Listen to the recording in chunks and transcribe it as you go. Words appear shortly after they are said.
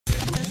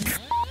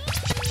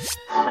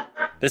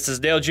This is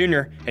Dale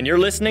Jr., and you're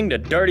listening to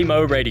Dirty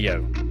Mo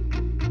Radio.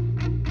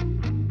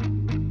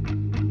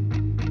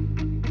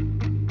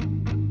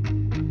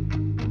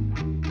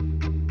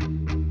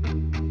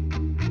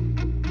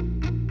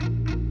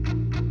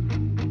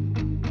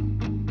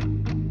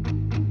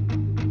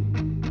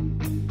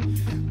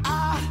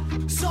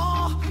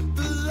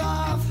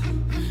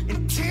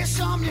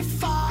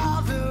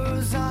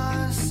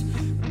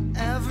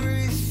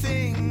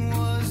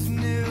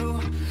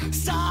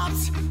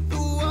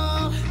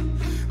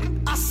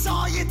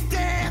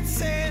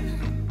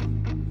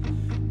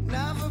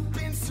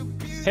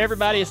 Hey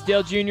everybody, it's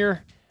Dale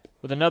Jr.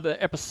 with another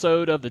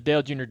episode of the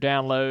Dale Jr.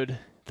 Download.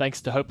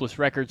 Thanks to Hopeless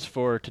Records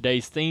for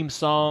today's theme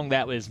song.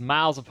 That was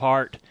Miles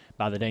Apart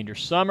by The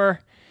Dangerous Summer.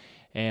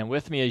 And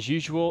with me as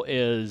usual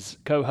is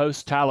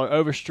co-host Tyler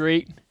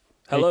Overstreet.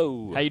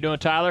 Hello. Hey, how you doing,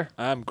 Tyler?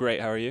 I'm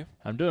great. How are you?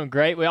 I'm doing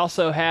great. We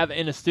also have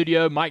in the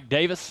studio Mike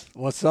Davis.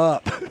 What's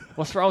up?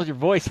 What's wrong with your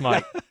voice,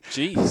 Mike?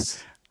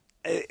 Jeez.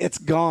 It's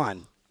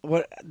gone.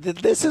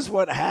 This is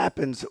what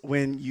happens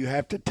when you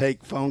have to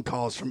take phone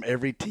calls from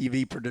every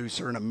TV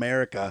producer in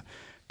America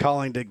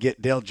calling to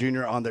get Dale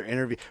Jr. on their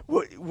interview.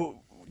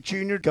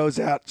 Jr. goes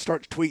out,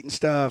 starts tweeting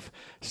stuff,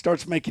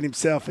 starts making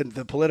himself into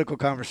the political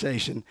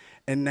conversation,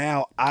 and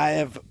now I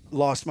have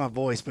lost my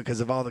voice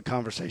because of all the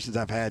conversations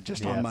I've had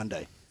just on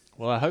Monday.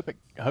 Well, I hope it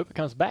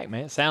comes back,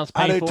 man. It sounds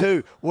painful. I do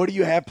too. What do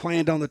you have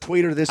planned on the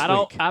tweeter this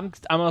week? I'm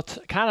gonna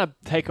kind of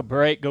take a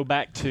break, go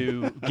back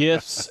to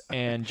gifts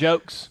and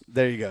jokes.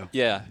 There you go.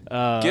 Yeah,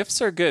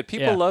 gifts are good.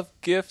 People love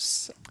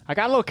gifts. I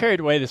got a little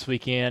carried away this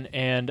weekend,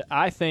 and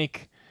I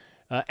think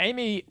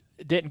Amy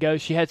didn't go.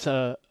 She had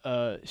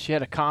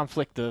a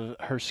conflict of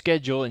her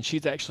schedule, and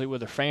she's actually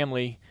with her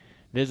family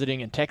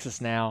visiting in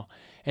Texas now.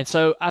 And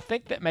so I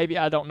think that maybe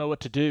I don't know what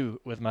to do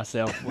with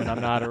myself when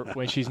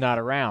when she's not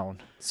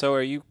around. So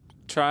are you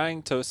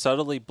trying to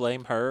subtly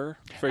blame her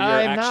for your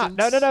I'm actions?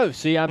 not. No.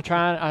 See,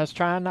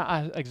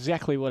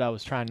 exactly what I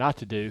was trying not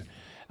to do.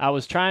 I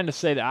was trying to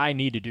say that I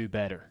need to do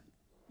better.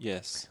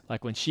 Yes.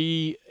 Like when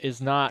she is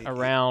not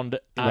around,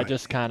 I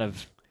just kind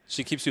of.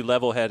 She keeps you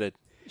level-headed.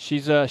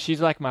 She's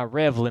like my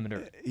rev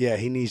limiter. Yeah,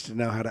 he needs to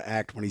know how to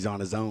act when he's on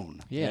his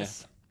own.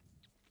 Yes.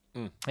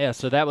 Yeah.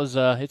 So that was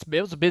it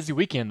was a busy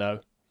weekend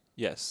though.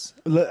 Yes.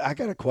 Look, I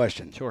got a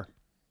question. Sure.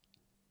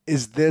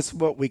 Is this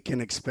what we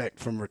can expect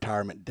from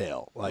retirement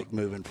Dale, like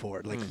moving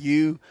forward? Like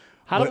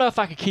I don't know if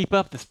I could keep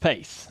up this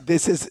pace.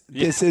 This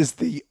is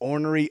the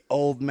ornery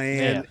old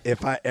man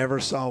if I ever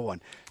saw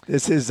one.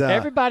 This is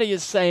everybody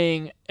is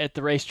saying at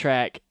the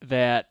racetrack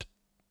that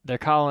they're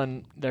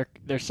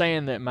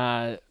saying that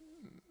my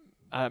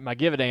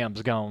give a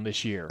damn's gone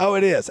this year. Oh,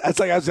 it is. That's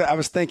like I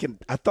was thinking.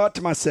 I thought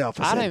to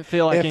myself, I didn't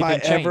feel like if I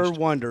anything ever changed.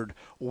 wondered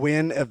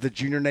when of the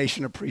Junior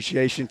Nation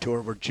Appreciation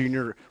Tour where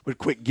Junior would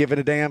quit giving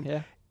a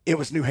damn, it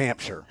was New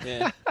Hampshire.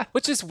 Yeah.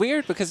 Which is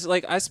weird because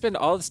like I spend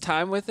all this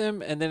time with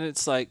him, and then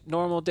it's like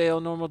normal Dale,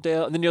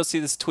 and then you'll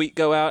see this tweet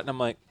go out, and I'm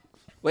like,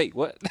 wait,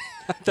 what?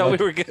 I thought we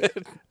were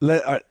good.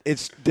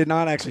 It did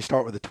not actually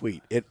start with a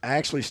tweet. It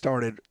actually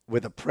started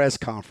with a press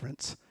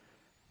conference.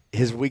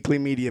 His weekly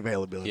media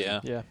availability.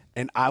 Yeah.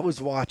 And I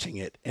was watching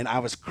it, and I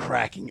was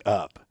cracking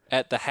up.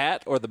 At the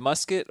hat or the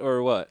musket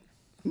or what?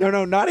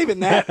 No, not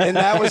even that. And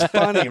that was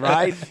funny,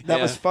 right? That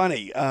was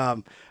funny.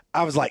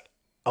 I was like,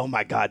 oh,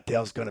 my God,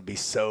 Dale's going to be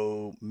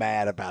so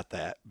mad about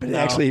that. But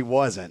actually he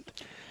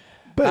wasn't.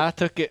 But I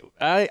took it.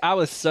 I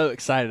was so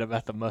excited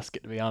about the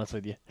musket, to be honest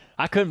with you.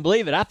 I couldn't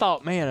believe it. I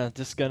thought, man, I'm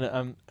just going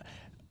to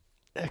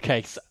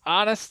okay, so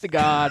honest to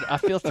God, I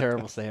feel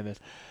terrible saying this.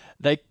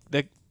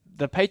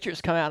 The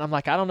Patriots come out, and I'm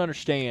like, I don't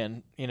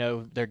understand. You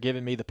know, they're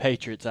giving me the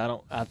Patriots.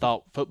 I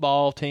thought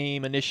football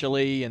team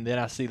initially, and then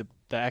I see the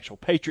actual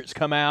Patriots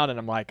come out, and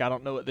I'm like, I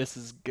don't know what this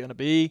is going to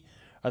be.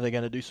 Are they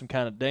going to do some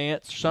kind of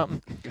dance or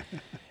something?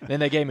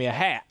 Then they gave me a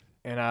hat,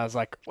 and I was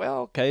like, well,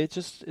 okay,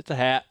 it's a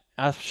hat.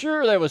 I'm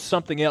sure there was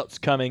something else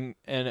coming,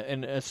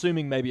 and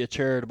assuming maybe a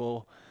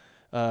charitable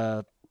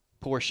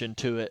portion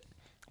to it,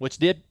 which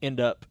did end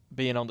up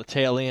being on the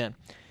tail end.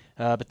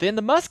 But then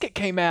the musket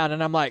came out,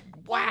 and I'm like,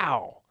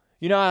 wow.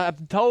 You know,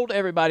 I've told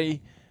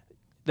everybody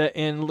that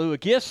in lieu of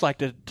gifts, like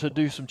to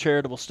do some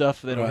charitable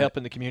stuff that'll help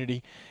in the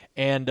community.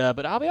 And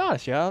but I'll be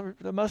honest,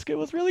 the musket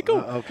was really cool.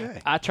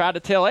 Okay. I tried to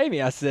tell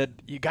Amy, I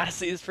said, you got to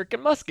see this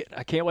freaking musket.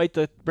 I can't wait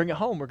to bring it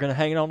home. We're going to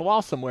hang it on the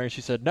wall somewhere. And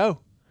she said, no. I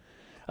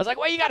was like,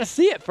 well, you got to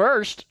see it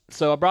first.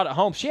 So I brought it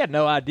home. She had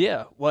no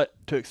idea what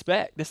to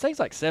expect. This thing's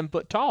like 7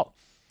 foot tall.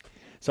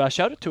 So I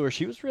showed it to her.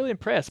 She was really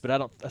impressed,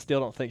 but I still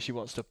don't think she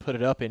wants to put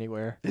it up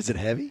anywhere. Is it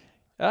heavy?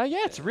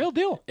 Yeah, it's a real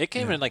deal. It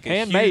came in like a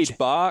Handmade, huge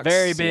box.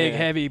 Very big,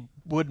 heavy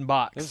wooden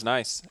box. It was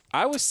nice.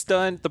 I was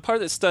stunned. The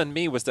part that stunned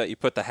me was that you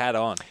put the hat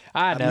on.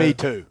 I know. Me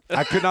too.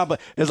 I could not. It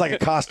was like a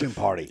costume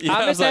party. Yeah,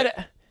 I was was at like,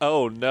 it.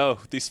 oh no,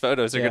 these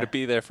photos are going to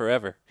be there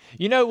forever.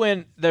 You know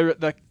when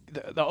the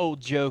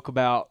old joke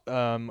about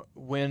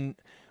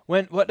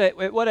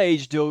what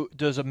age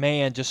does a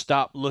man just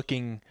stop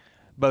looking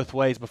both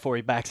ways before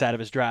he backs out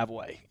of his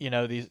driveway? You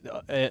know, these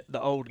the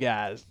old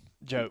guys.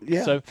 joke.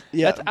 Yeah. So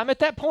Yeah. I'm at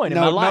that point in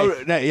my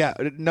life.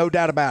 No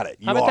doubt about it.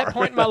 I'm at that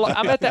point in my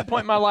I'm at that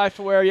point in my life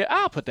where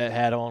I'll put that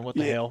hat on. What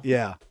the hell?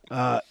 Yeah.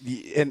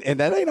 And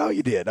that ain't all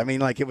you did. I mean,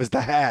 like it was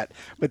the hat,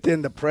 but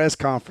then the press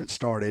conference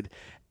started,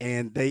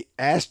 and they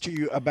asked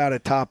you about a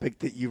topic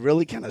that you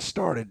really kind of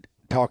started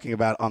talking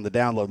about on the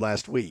download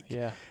last week.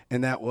 Yeah.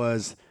 And that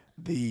was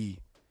the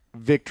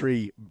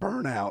victory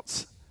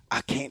burnouts.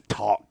 I can't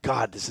talk.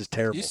 God, this is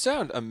terrible. You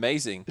sound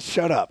amazing.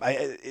 Shut up. We'll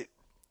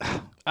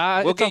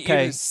It's get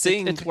okay. you to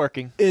sing. It's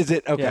working. Is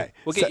it? Okay. Yeah.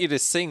 We'll get you to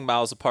sing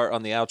Miles Apart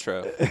on the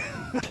outro.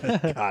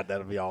 God,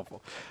 that'll be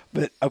awful.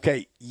 But,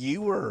 okay,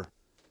 you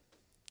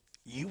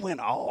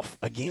went off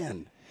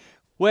again.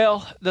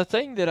 Well, the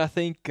thing that I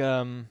think,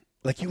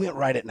 Like you went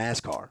right at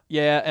NASCAR.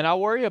 yeah, and I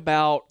worry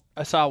about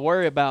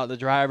the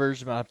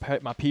drivers, my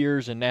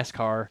peers in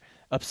NASCAR,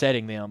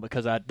 upsetting them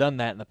because I'd done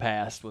that in the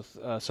past with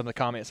some of the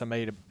comments I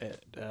made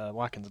at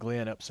Watkins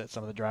Glen upset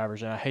some of the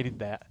drivers, and I hated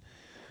that.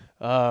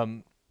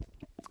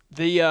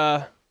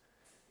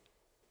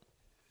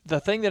 The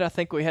thing that I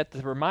think we have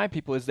to remind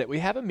people is that we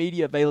have a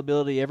media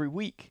availability every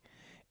week,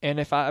 and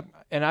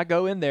I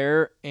go in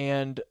there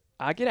and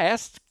I get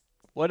asked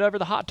whatever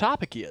the hot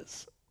topic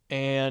is,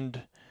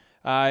 and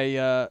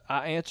I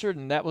answered,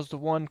 and that was the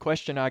one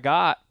question I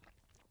got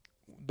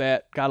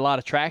that got a lot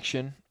of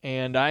traction,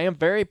 and I am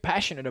very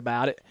passionate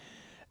about it.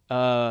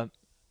 At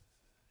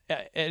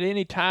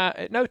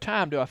no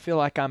time do I feel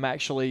like I'm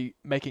actually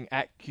making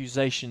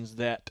accusations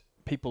that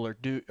people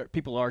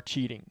are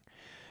cheating.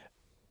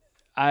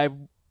 I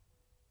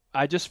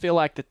just feel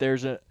like that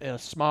there's a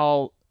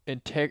small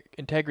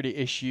integrity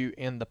issue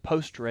in the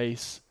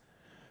post-race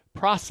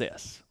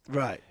process.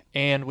 Right.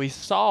 And we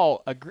saw,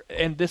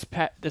 and this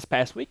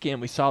past weekend,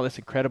 we saw this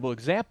incredible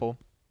example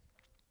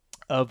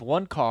of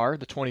one car,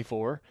 the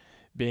 24,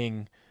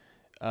 being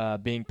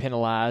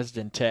penalized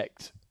and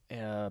teched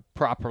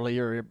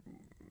properly,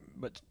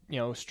 but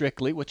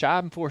strictly, which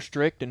I'm for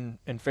strict and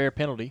fair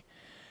penalty.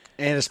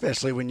 And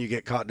especially when you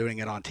get caught doing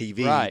it on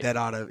TV, Right. that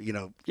ought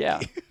to,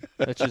 Yeah,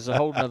 which is a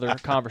whole other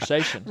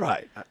conversation.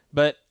 Right.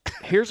 But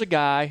here's a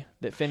guy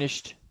that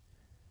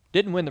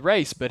didn't win the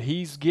race, but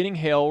he's getting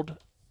held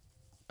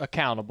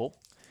accountable,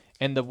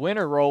 and the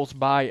winner rolls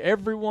by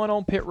everyone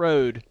on pit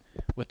road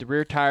with the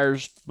rear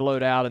tires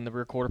blowed out and the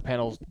rear quarter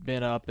panels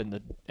bent up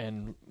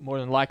and more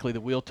than likely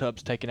the wheel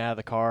tubs taken out of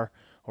the car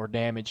or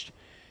damaged,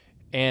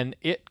 and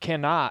it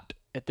cannot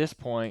at this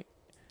point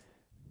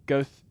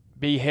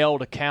be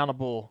held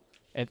accountable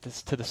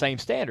to the same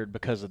standard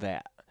because of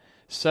that.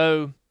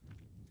 So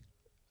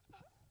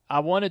I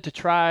wanted to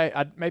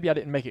try. Maybe I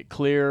didn't make it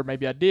clear.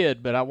 Maybe I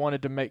did, but I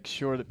wanted to make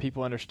sure that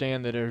people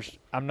understand that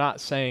I'm not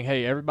saying,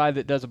 hey, everybody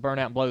that does a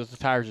burnout and blows the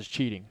tires is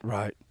cheating.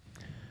 Right.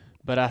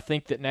 But I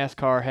think that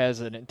NASCAR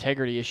has an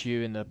integrity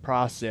issue in the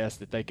process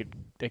that they could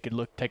take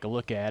a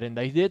look at, and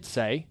they did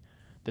say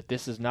that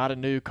this is not a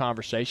new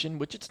conversation,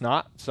 which it's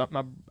not.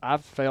 Something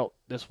I've felt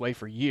this way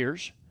for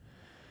years,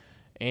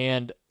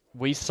 and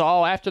we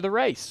saw after the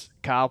race,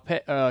 Kyle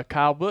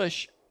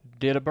Busch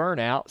did a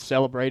burnout,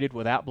 celebrated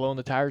without blowing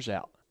the tires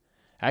out.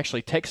 I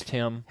actually texted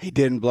him. He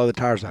didn't blow the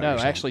tires out. No,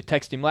 I actually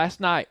texted him last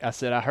night. I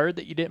said, I heard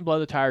that you didn't blow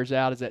the tires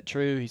out. Is that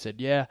true? He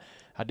said, yeah,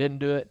 I didn't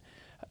do it.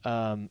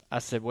 I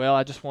said, well,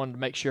 I just wanted to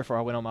make sure before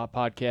I went on my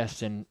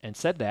podcast and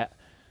said that.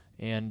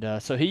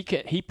 And so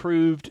he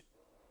proved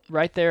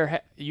right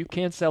there you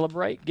can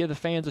celebrate, give the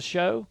fans a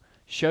show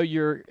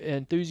your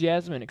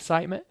enthusiasm and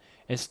excitement,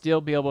 and still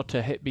be able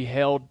to be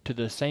held to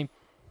the same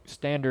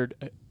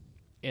standard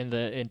in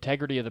the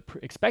integrity of the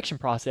inspection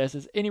process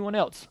as anyone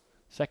else,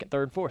 second,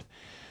 third, and fourth.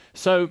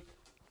 So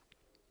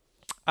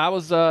that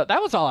was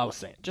all I was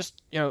saying.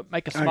 Just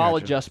make a small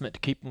adjustment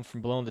to keep them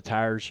from blowing the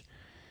tires.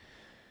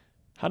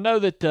 I know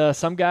that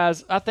some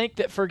guys. I think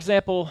that, for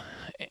example,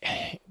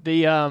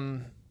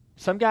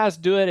 some guys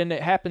do it and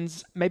it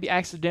happens maybe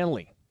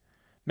accidentally.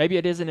 Maybe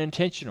it isn't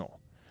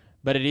intentional,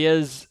 but it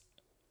is.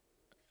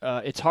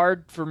 It's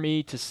hard for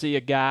me to see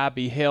a guy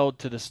be held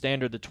to the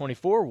standard the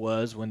 24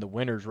 was when the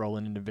winner's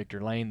rolling into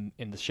Victor Lane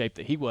in the shape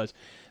that he was.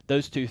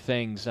 Those two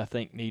things, I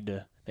think, need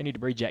to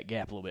bridge that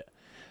gap a little bit.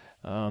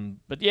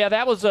 But yeah,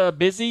 that was a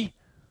busy.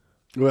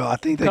 Well, I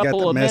think they got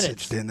the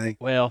message, didn't they?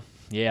 Well,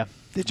 yeah.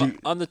 Did you?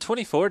 On the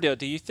 24 deal,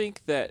 do you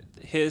think that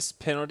his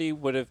penalty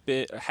would have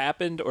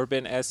happened or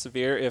been as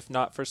severe if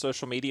not for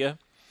social media?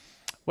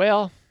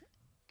 Well,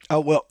 a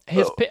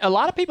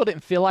lot of people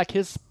didn't feel like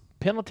his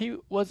penalty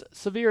was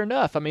severe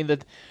enough. I mean,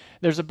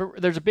 there's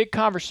a big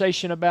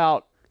conversation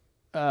about.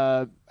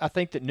 I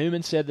think that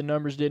Newman said the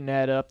numbers didn't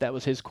add up. That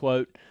was his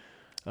quote.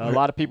 A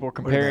lot of people were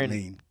comparing. What did that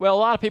mean? Well, a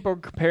lot of people were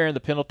comparing the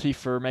penalty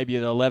for maybe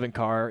the 11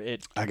 car.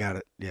 I got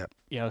it.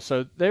 Yep.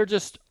 So there's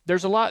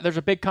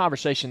a big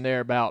conversation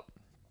there about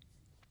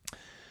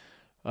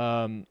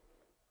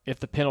if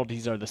the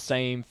penalties are the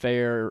same,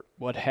 fair,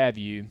 what have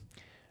you.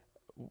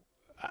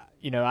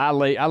 I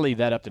leave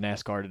that up to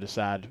NASCAR to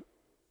decide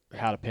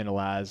how to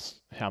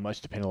penalize, how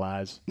much to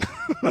penalize.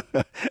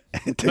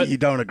 Until you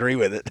don't agree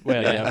with it.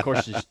 Well, yeah, of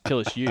course,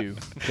 until it's you,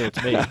 until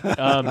it's me.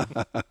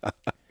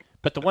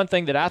 But the one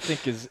thing that I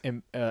think is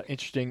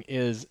interesting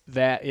is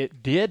that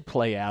it did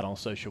play out on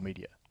social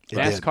media. It did.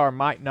 NASCAR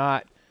might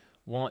not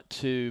want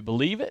to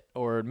believe it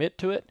or admit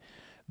to it,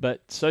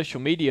 but social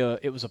media,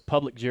 it was a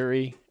public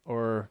jury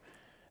or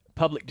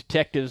public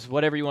detectives,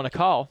 whatever you want to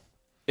call.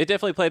 It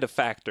definitely played a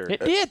factor. It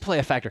did play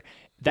a factor.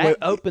 That Well,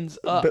 opens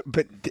up.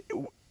 But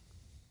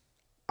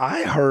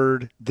I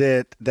heard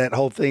that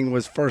whole thing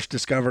was first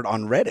discovered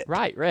on Reddit.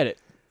 Right, Reddit.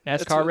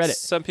 That's NASCAR what Reddit.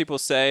 some people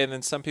say, and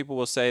then some people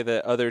will say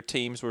that other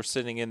teams were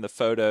sending in the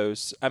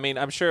photos. I mean,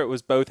 I'm sure it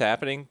was both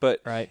happening,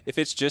 but Right. if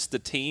it's just the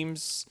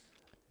teams,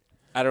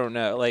 I don't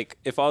know. Like,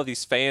 if all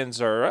these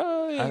fans are,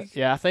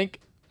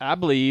 I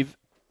believe,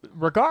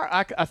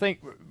 I think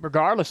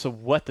regardless of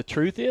what the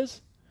truth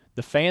is,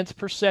 the fans'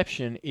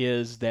 perception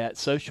is that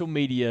social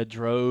media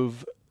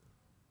drove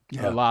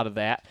a lot of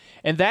that,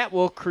 and that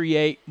will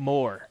create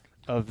more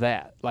of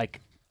that.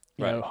 Like,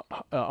 you Right. know,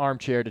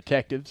 armchair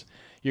detectives.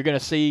 You're going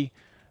to see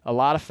a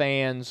lot of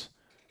fans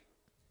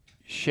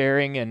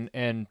sharing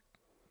and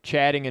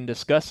chatting and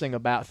discussing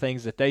about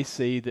things that they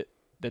see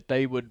that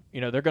they would,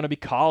 they're going to be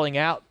calling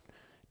out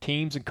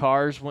teams and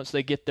cars once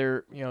they get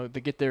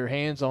their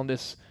hands on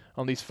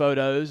these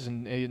photos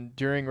and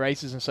during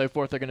races and so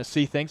forth. They're going to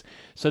see things.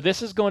 So this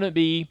has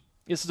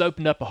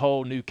opened up a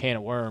whole new can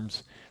of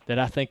worms that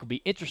I think will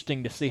be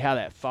interesting to see how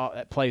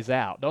that plays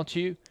out. Don't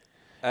you?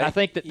 I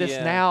think that this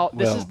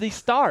is the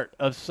start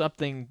of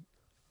something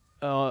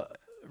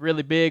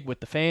really big with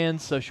the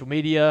fans, social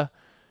media,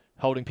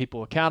 holding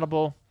people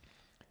accountable.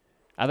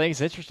 I think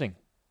it's interesting.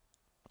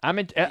 I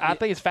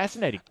think it's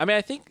fascinating. I mean,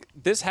 I think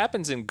this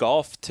happens in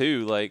golf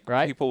too. Like,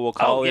 Right? people will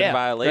call in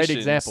violations. Great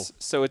example.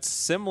 So it's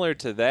similar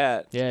to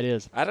that. Yeah, it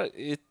is.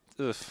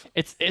 Ugh.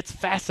 It's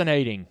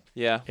fascinating.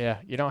 Yeah. Yeah,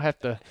 you don't have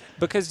to.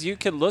 Because you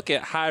can look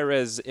at high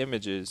res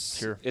images.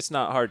 Sure. It's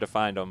not hard to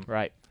find them.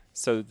 Right.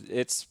 So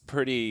it's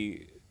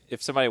pretty.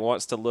 If somebody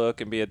wants to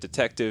look and be a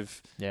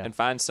detective and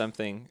find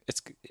something,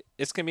 it's going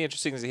to be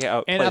interesting to see how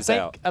it plays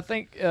out. I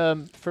think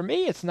for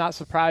me, it's not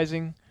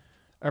surprising,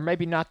 or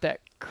maybe not that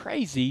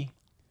crazy,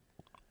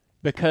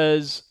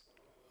 because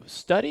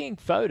studying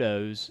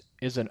photos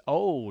is an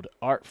old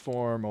art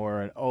form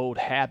or an old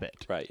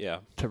habit Right. Yeah.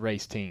 to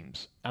race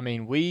teams. I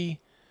mean,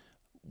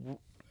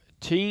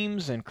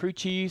 teams and crew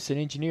chiefs and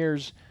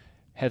engineers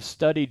have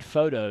studied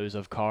photos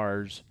of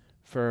cars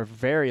for a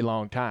very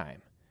long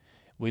time.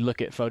 We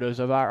look at photos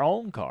of our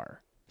own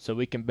car so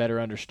we can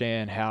better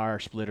understand how our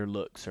splitter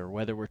looks or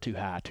whether we're too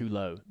high, too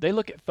low. They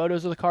look at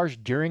photos of the cars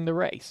during the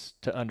race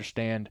to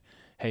understand,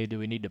 hey, do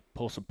we need to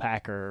pull some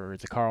packer, or is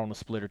the car on the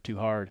splitter too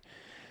hard?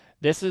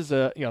 This is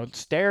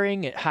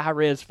staring at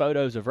high-res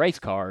photos of race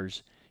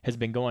cars has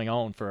been going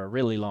on for a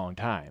really long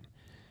time.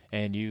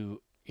 And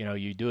you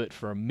do it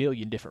for a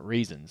million different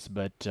reasons,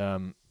 but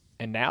and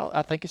now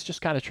I think it's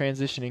just kind of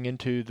transitioning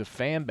into the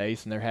fan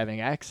base, and they're having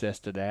access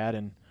to that,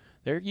 and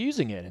they're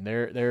using it, and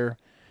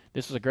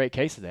this is a great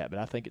case of that. But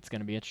I think it's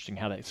going to be interesting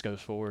how that goes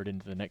forward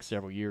into the next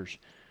several years.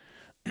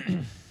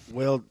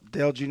 Well,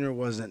 Dale Jr.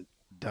 wasn't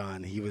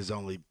done. He was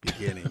only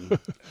beginning.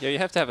 Yeah, you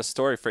have to have a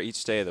story for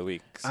each day of the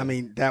week. So. I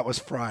mean, that was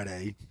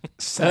Friday.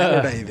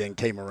 Saturday then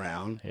came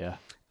around. Yeah.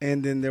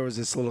 And then there was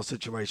this little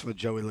situation with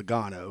Joey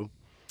Logano.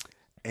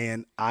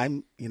 And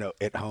I'm,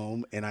 at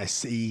home, and I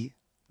see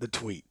the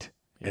tweet.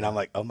 Yeah. And I'm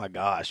like, oh, my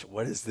gosh,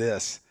 what is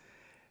this?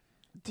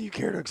 Do you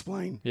care to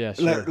explain? Yeah,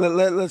 sure.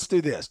 Let's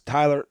do this.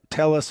 Tyler,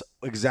 tell us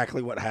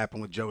exactly what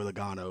happened with Joey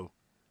Logano.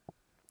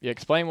 Yeah,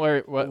 explain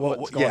what's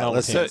going on.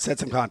 Let's with him. set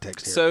some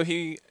context here. So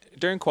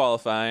during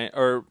qualifying,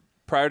 or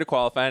prior to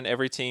qualifying,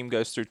 every team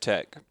goes through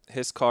tech.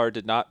 His car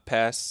did not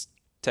pass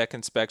tech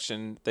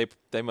inspection.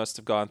 They must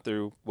have gone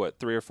through,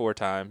 3 or 4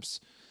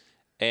 times.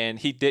 And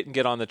he didn't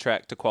get on the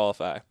track to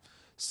qualify.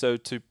 So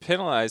to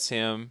penalize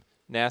him,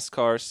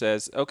 NASCAR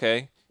says,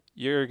 okay,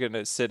 you're going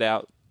to sit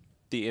out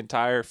the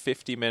entire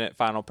 50-minute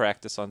final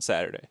practice on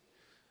Saturday,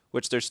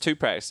 which there's 2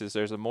 practices.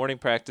 There's a morning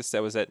practice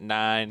that was at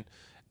 9, and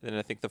then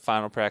I think the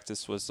final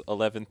practice was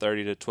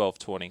 11:30 to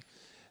 12:20.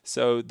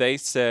 So they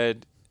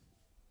said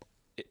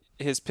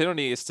his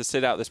penalty is to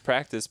sit out this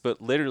practice,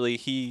 but literally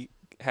he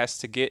has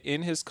to get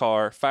in his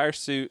car, fire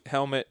suit,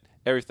 helmet,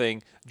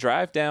 everything,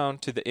 drive down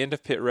to the end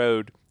of pit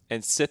road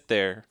and sit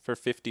there for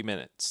 50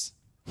 minutes.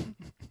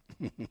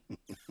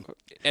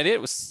 And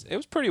it was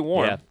pretty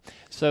warm. Yeah.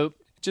 So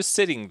just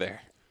sitting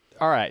there.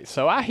 all right.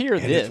 So I hear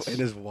this. And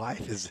his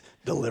wife is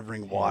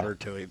delivering water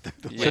to him.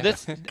 So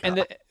this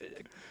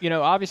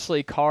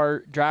obviously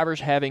car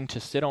drivers having to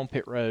sit on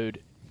pit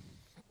road,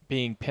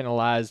 being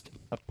penalized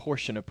a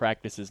portion of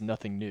practice is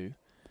nothing new.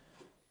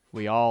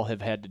 We all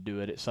have had to do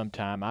it at some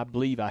time. I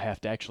believe I have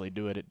to actually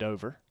do it at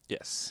Dover.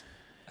 Yes,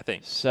 I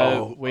think.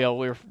 So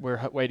we're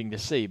waiting to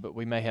see, but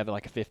we may have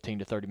like a 15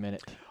 to 30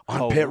 minute On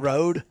hold. pit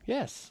road?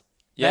 Yes.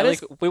 Yeah,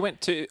 That we went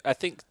to, I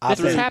think. This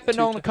has been happened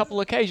on a couple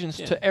occasions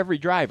to every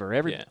driver.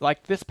 Yeah.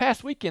 Like this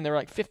past weekend, there were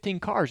like 15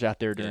 cars out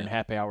there during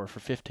happy hour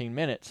for 15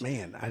 minutes.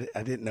 Man,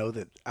 I didn't know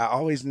that. I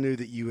always knew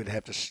that you would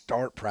have to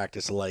start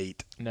practice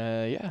late.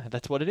 Yeah,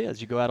 that's what it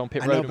is. You go out on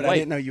pit I road know, and but wait. I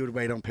didn't know you would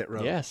wait on pit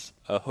road. Yes.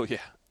 Oh, yeah.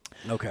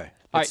 Okay.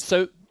 All right,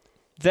 so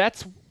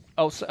that's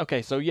Oh, so,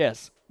 okay. So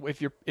yes,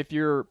 if you get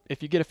a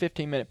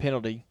 15-minute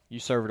penalty, you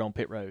serve it on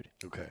pit road.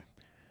 Okay.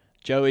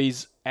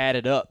 Joey's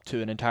added up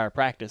to an entire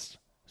practice,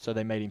 so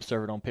they made him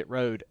serve it on pit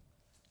road,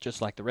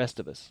 just like the rest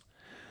of us.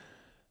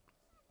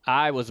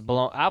 I was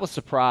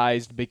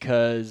surprised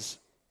because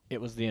it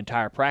was the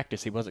entire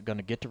practice. He wasn't going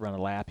to get to run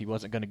a lap. He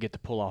wasn't going to get to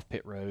pull off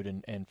pit road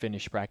and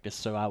finish practice.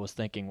 So I was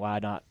thinking, why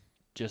not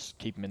just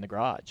keep him in the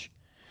garage?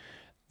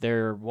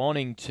 They're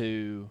wanting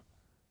to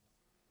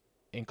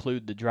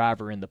include the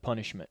driver in the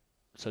punishment.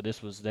 So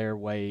this was their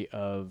way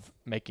of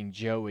making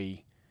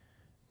Joey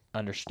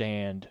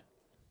understand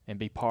and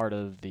be part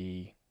of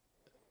the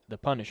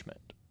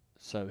punishment.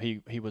 So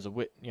he was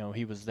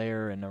he was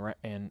there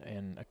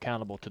and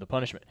accountable to the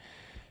punishment.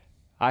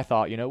 I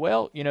thought,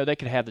 they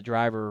could have the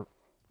driver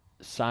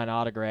sign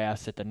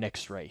autographs at the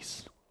next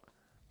race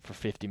for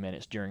 50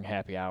 minutes during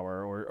happy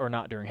hour, or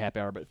not during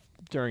happy hour, but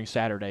during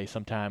Saturday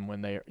sometime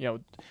when they,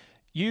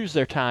 use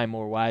their time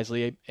more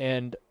wisely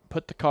and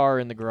put the car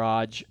in the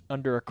garage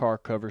under a car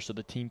cover so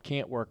the team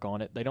can't work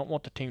on it. They don't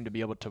want the team to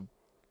be able to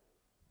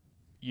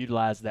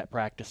utilize that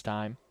practice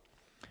time.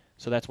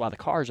 So that's why the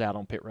car's out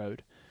on pit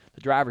road.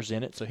 The driver's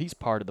in it, so he's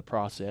part of the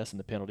process and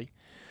the penalty.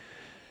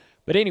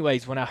 But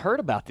anyways, when I heard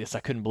about this,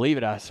 I couldn't believe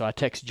it. So I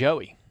texted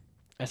Joey.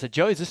 I said,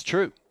 Joey, is this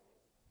true?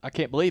 I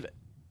can't believe it.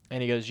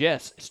 And he goes,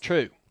 yes, it's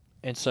true.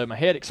 And so my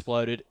head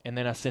exploded, and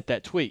then I sent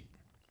that tweet.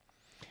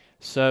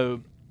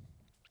 So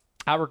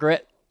I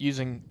regret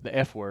using the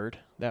F word.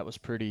 That was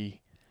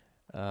pretty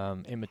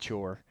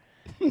immature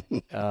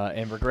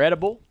and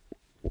regrettable.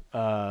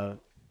 Why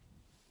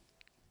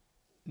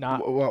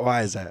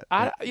is that?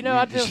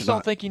 I just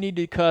don't think you need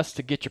to cuss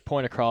to get your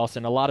point across.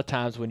 And a lot of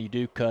times when you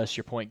do cuss,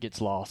 your point gets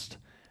lost.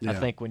 Yeah. I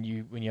think when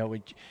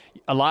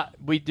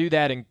we do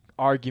that in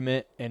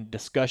argument and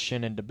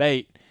discussion and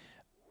debate,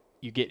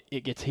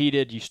 it gets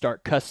heated. You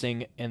start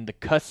cussing, and the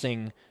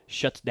cussing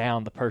shuts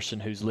down the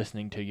person who's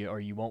listening to you,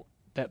 or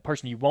that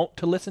person you want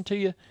to listen to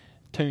you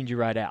tunes you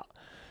right out.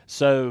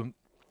 So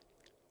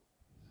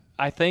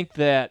I think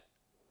that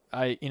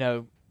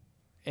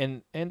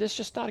and it's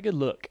just not a good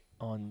look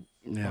on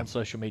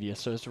social media.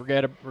 So it's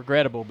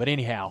regrettable. But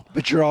anyhow.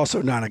 But you're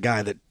also not a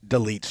guy that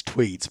deletes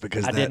tweets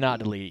because I did not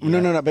delete.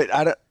 No. But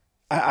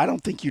I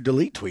don't think you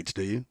delete tweets,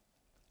 do you?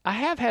 I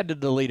have had to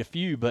delete a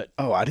few, but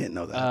I didn't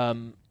know that.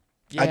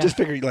 Yeah. I just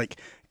figured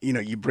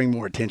you bring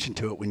more attention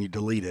to it when you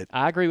delete it.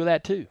 I agree with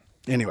that too.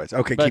 Anyways,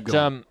 okay, keep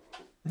going.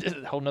 This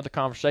is a whole nother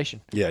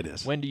conversation. Yeah, it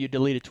is. When do you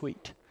delete a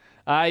tweet?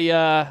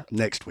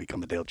 Next week on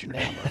the Dale Jr.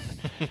 Combo.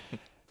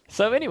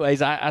 So,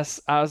 anyways, I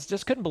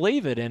just couldn't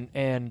believe it,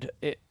 and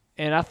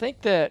I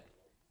think that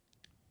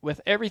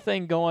with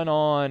everything going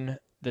on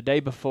the day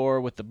before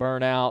with the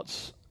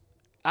burnouts,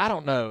 I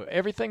don't know,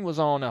 everything was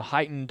on a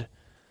heightened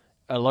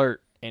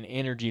alert and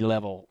energy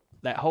level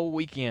that whole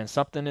weekend.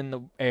 Something in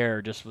the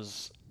air just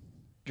was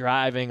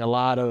driving a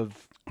lot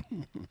of.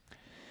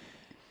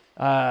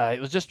 It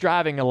was just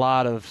driving a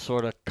lot of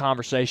sort of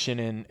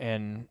conversation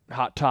and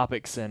hot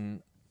topics,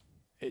 and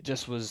it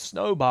just was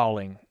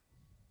snowballing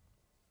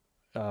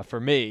for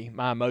me,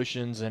 my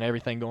emotions and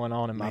everything going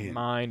on in my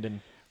mind.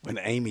 And when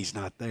Amy's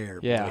not there,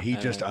 yeah, boy, he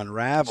just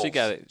unravels.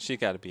 She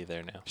got to be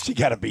there now. She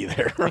got to be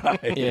there,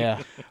 right?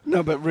 Yeah.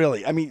 No, but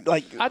really, I mean,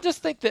 I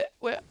just think that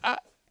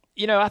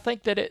I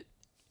think that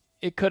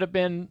it could have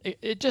been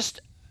it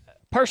just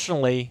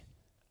personally,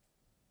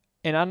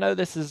 and I know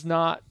this is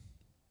not.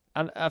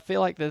 I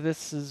feel like that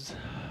this is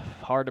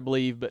hard to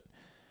believe, but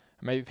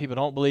maybe people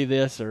don't believe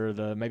this, or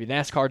maybe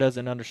NASCAR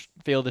doesn't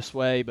feel this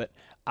way. But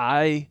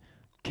I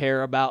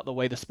care about the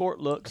way the sport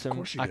looks,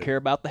 and I care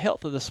about the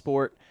health of the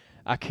sport.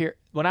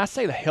 When I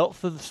say the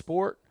health of the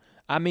sport,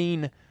 I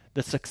mean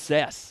the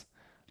success,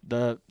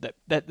 that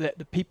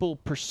the people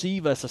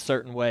perceive us a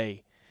certain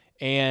way,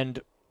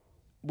 and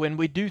when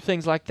we do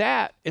things like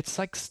that, it's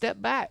like step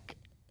back.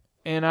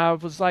 And I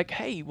was like,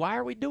 hey, why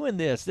are we doing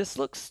this? This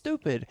looks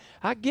stupid.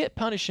 I get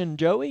punishing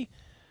Joey.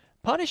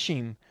 Punish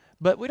him.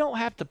 But we don't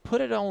have to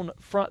put it on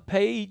front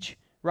page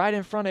right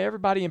in front of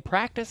everybody in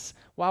practice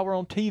while we're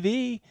on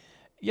TV.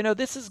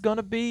 This is going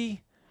to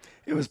be...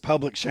 It was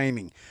public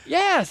shaming.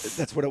 Yes.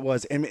 That's what it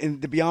was.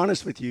 And to be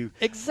honest with you...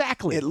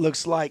 Exactly. It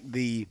looks like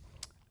the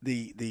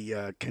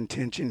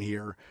contention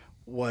here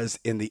was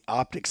in the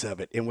optics of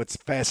it. And what's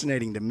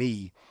fascinating to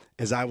me,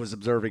 as I was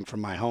observing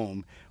from my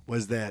home,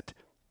 was that...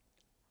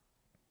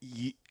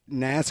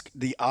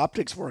 the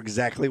optics were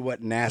exactly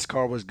what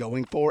NASCAR was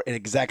going for and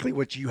exactly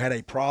what you had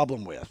a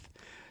problem with.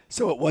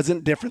 So it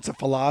wasn't difference of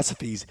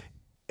philosophies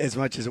as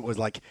much as it was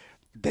like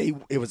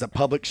it was a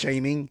public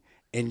shaming,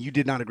 and you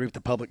did not agree with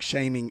the public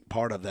shaming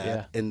part of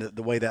that and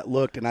the way that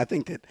looked. And I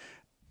think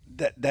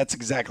that's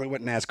exactly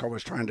what NASCAR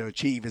was trying to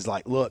achieve is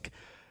like, look,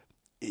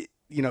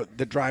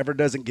 the driver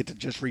doesn't get to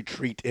just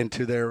retreat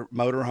into their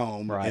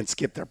motorhome and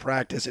skip their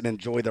practice and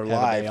enjoy their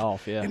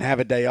life and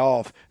have a day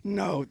off.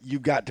 No, you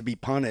got to be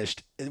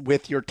punished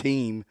with your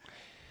team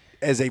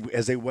as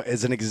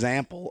an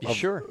example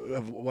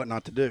of what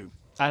not to do.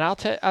 And I'll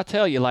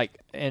tell you,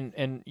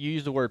 and you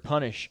use the word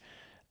punish.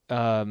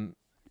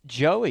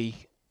 Joey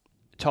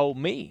told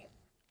me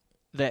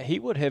that he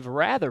would have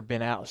rather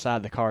been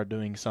outside the car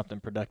doing something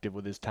productive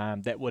with his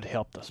time that would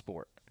help the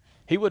sport.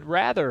 He would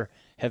rather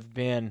have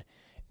been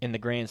in the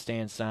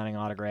grandstand signing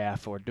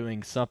autograph or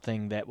doing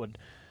something that would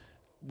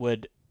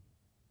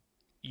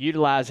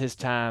utilize his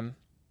time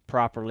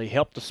properly,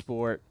 help the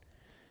sport.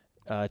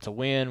 It's a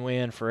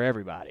win-win for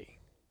everybody.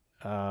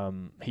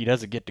 He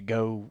doesn't get to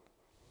go,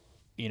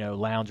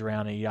 lounge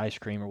around and eat ice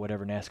cream or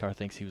whatever NASCAR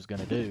thinks he was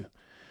going to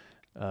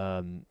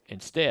do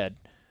instead.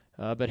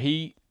 But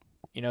he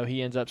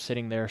ends up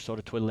sitting there sort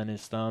of twiddling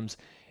his thumbs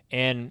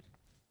and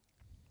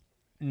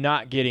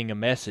not getting a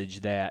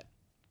message that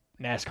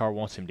NASCAR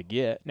wants him to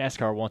get.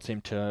 NASCAR wants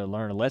him to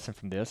learn a lesson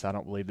from this. I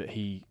don't believe that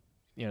he,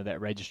 that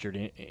registered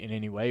in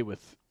any way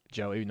with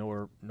Joey,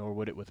 nor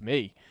would it with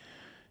me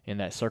in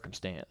that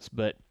circumstance.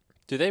 But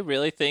do they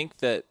really think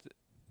that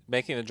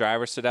making the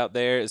driver sit out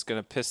there is going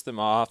to piss them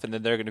off, and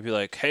then they're going to be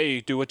like,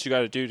 "Hey, do what you got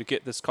to do to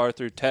get this car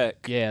through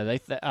tech"? Yeah, I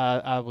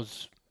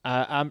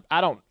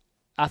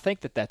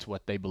think that that's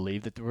what they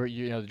believe, that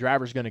the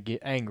driver's going to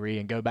get angry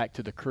and go back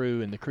to the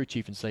crew and the crew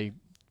chief and say,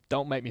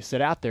 "Don't make me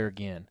sit out there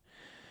again."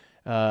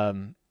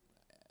 Some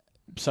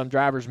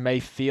drivers may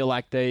feel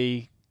like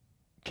they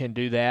can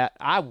do that.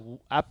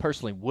 I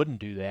personally wouldn't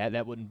do that.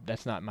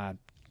 That's not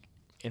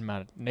in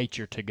my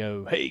nature to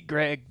go, "Hey,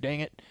 Greg,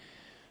 dang it."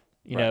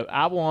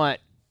 I want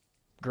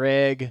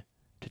Greg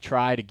to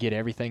try to get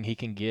everything he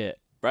can get.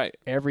 Right.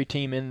 Every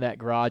team in that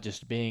garage is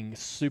being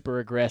super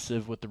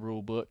aggressive with the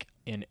rule book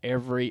in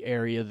every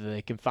area that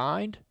they can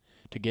find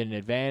to get an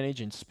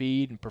advantage in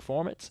speed and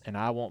performance, and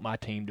I want my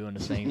team doing the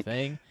same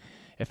thing.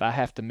 If I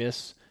have to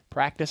miss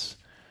practice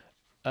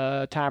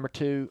a time or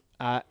two,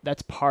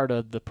 that's part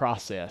of the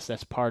process.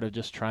 That's part of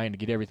just trying to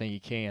get everything you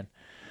can.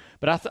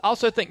 But I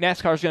also think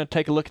NASCAR is going to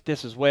take a look at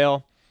this as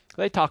well.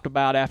 They talked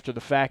about after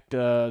the fact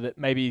that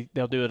maybe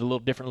they'll do it a little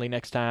differently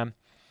next time.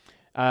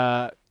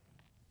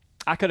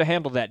 I could have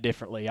handled that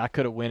differently. I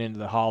could have went into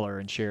the holler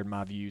and shared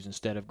my views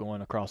instead of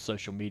going across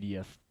social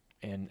media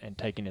and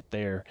taking it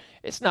there.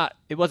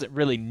 It wasn't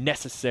really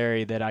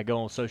necessary that I go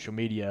on social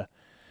media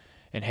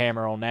and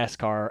hammer on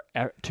NASCAR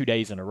 2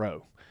 days in a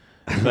row.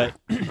 But,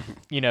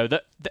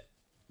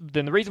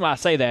 then the reason why I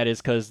say that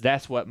is because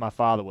that's what my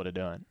father would have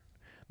done.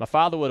 My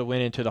father would have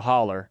went into the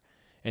holler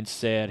and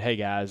said, "Hey,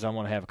 guys, I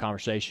want to have a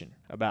conversation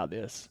about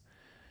this."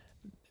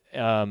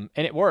 And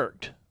it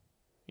worked,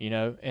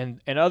 and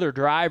other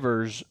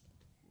drivers,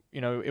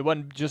 it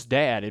wasn't just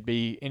Dad. It'd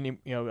be any,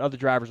 other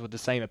drivers with the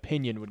same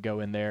opinion would go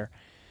in there.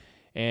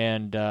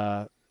 And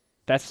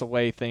that's the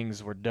way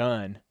things were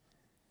done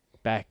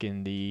back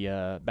in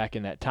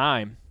that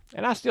time.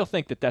 And I still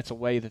think that that's a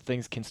way that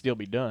things can still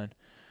be done.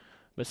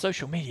 But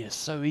social media is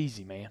so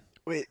easy, man.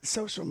 Wait,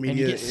 social And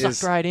media you get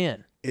sucked right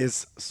in.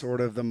 is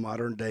sort of the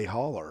modern day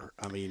hauler.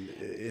 I mean,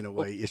 in a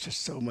way, it's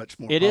just so much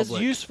more. It is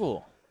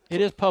useful.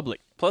 It is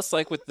public. Plus,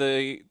 like with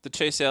the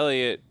Chase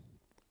Elliott,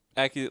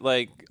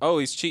 oh,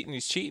 he's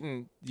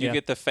cheating. You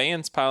get the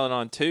fans piling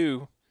on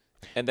too,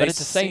 and but at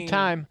the same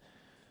time,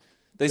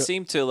 they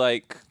seem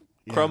to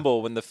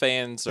crumble when the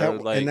fans are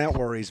and that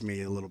worries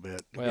me a little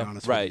bit. To be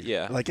honest, right? with you.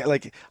 Yeah.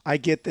 Like I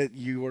get that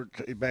you were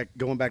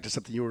going back to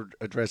something you were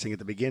addressing at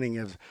the beginning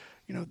of,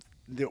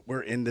 that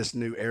we're in this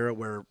new era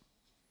where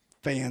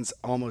fans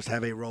almost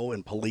have a role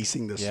in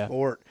policing the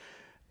sport.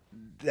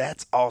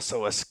 That's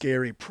also a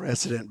scary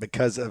precedent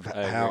because of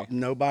how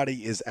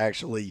nobody is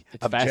actually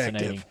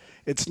objective.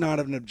 It's not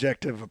an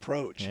objective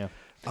approach. Yeah.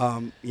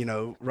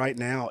 Right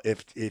now,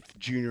 if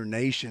Junior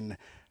Nation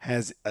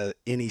has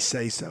any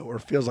say-so or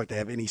feels like they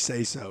have any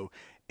say-so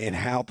in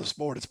how the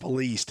sport is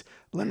policed,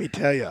 let me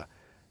tell you,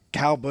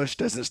 Kyle Busch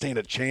doesn't stand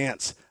a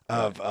chance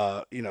of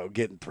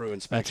getting through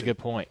inspection. That's a good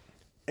point.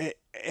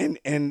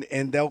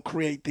 And they'll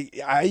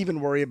create I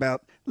even worry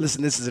about,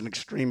 listen, this is an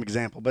extreme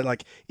example,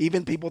 but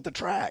even people at the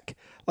track,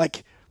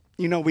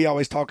 we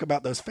always talk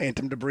about those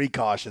phantom debris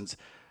cautions.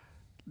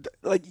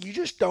 You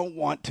just don't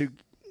want to,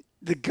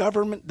 the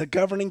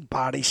governing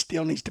body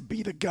still needs to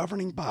be the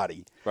governing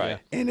body. Right.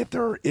 And if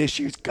there are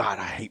issues, God,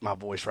 I hate my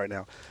voice right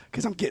now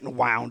because I'm getting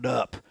wound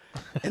up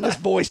and this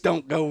voice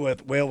don't go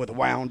with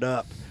wound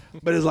up,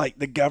 but it's like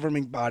the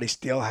governing body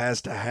still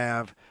has to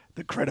have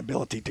the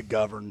credibility to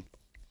govern.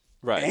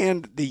 Right.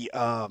 And the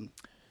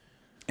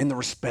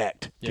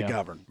respect to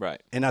govern.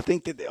 Right. And I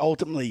think that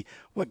ultimately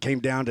what came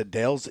down to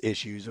Dale's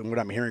issues and what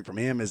I'm hearing from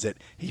him is that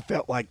he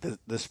felt like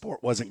the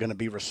sport wasn't going to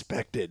be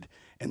respected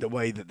in the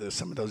way that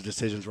some of those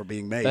decisions were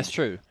being made. That's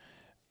true.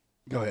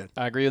 Go ahead.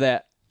 I agree with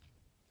that.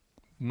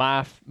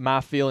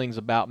 My feelings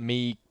about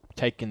me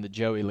taking the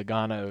Joey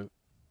Logano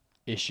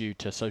issue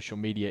to social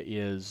media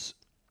is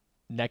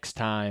next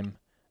time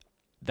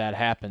that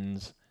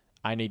happens,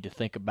 I need to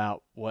think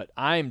about what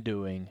I'm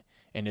doing.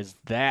 And is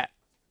that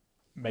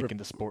making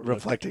the sport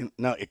reflecting?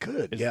 No, it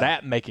could. Is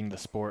that making the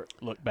sport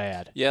look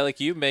bad? Yeah,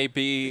 you may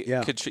be.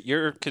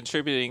 You're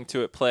contributing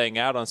to it playing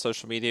out on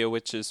social media,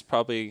 which is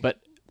probably. But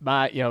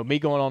me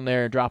going on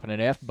there and dropping an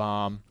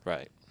F-bomb,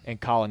 right,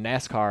 and calling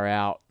NASCAR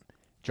out,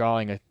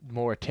 drawing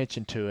more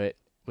attention to it,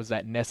 was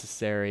that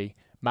necessary?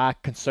 My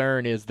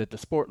concern is that the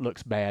sport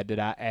looks bad. Did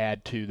I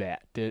add to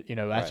that? That's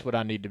Right. what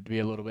I need to be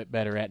a little bit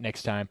better at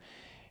next time.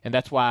 And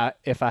that's why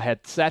if I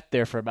had sat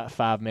there for about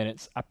 5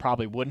 minutes, I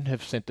probably wouldn't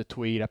have sent the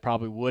tweet. I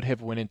probably would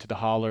have went into the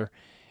holler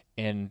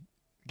and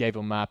gave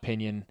them my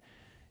opinion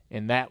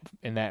in that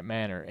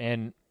manner.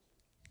 And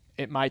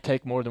it might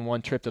take more than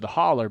one trip to the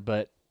holler,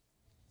 but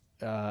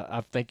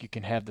I think you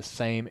can have the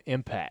same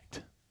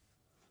impact.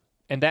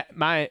 And that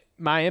my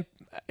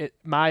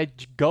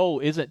goal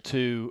isn't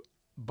to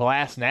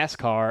blast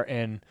NASCAR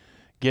and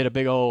get a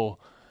big old,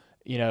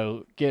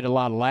 get a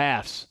lot of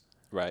laughs.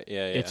 Right.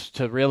 Yeah. Yeah. It's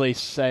to really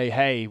say,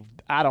 hey,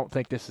 I don't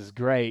think this is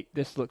great.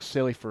 This looks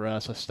silly for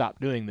us. Let's stop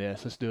doing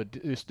this. Let's do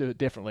it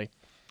differently.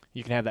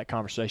 You can have that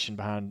conversation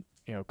behind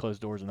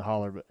closed doors in the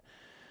holler. But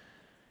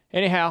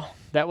anyhow,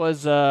 that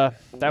was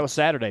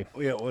Saturday.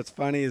 Yeah, what's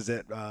funny is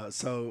that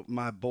so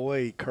my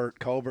boy Kurt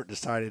Colbert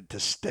decided to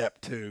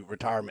step to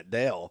Retirement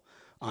Dale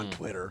on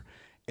Twitter.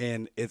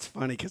 And it's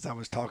funny because I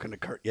was talking to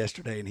Kurt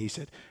yesterday, and he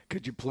said,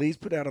 could you please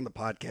put out on the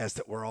podcast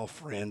that we're all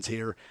friends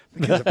here?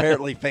 Because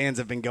apparently fans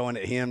have been going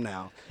at him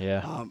now.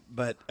 Yeah.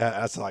 But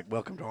I was like,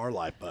 welcome to our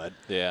life, bud.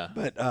 Yeah.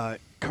 But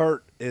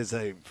Kurt is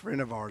a friend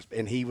of ours,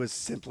 and he was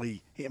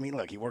simply – I mean,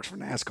 look, he works for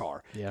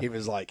NASCAR. Yeah. He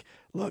was like,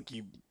 look,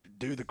 you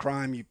do the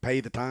crime, you pay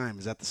the time.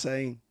 Is that the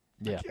saying?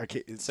 Yeah.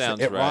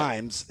 Sounds it right.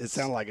 rhymes. It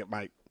sounds like it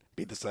might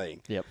be the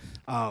saying. Yep.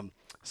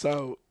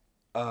 So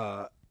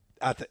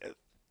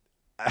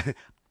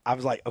I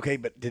was like, okay,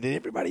 but did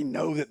everybody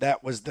know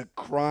that was the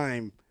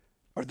crime,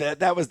 or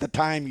that was the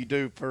time you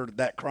do for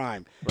that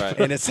crime? Right.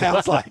 And it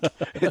sounds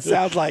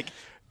like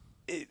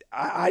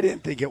I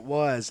didn't think it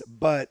was,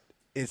 but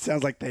it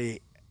sounds like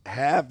they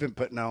have been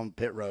putting on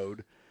pit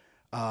road,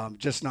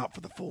 just not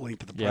for the full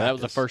length of the practice. Yeah, that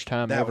was the first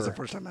time That ever. was the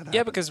first time that happened.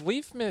 Yeah, because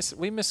we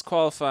missed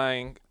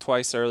qualifying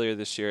twice earlier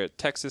this year at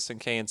Texas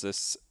and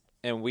Kansas,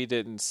 and we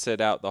didn't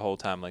sit out the whole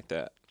time like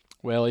that.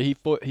 Well, he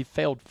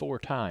failed 4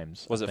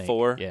 times. Was I it think.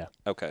 4? Yeah.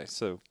 Okay,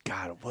 so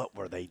God, what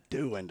were they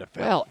doing to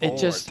fail Well, 4 it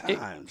just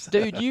times?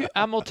 dude,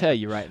 I'm gonna tell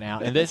you right now,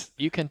 and this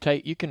you can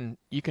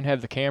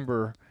have the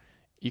camber,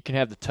 you can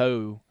have the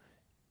toe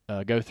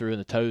go through, and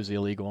the toe's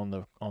illegal on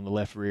the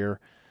left rear.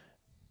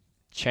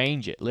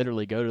 Change it,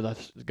 literally go to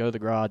the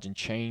garage and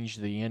change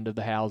the end of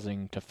the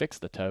housing to fix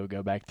the toe.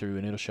 Go back through,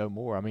 and it'll show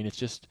more. I mean,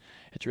 it's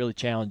really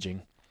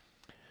challenging.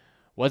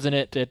 Wasn't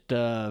it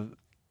at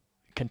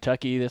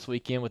Kentucky this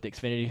weekend with the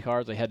Xfinity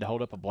cars? They had to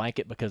hold up a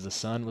blanket because the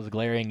sun was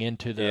glaring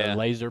into the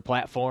laser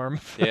platform.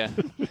 yeah.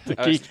 To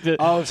keep the,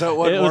 so it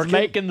wasn't was working?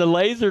 making the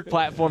laser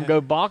platform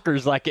go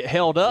bonkers, like it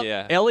held up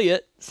Yeah.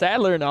 Elliott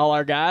Sadler and all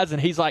our guys, and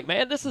he's like,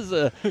 man,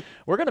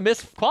 we're gonna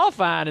miss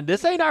qualifying, and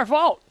this ain't our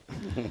fault.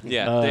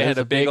 Yeah, they had it's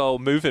a a big big-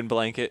 old moving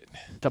blanket.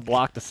 To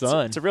block the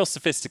sun. It's a real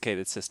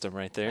sophisticated system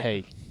right there.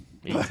 Hey,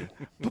 easy,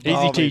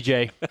 Bobby.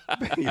 TJ.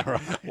 You're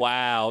right.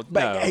 Wow.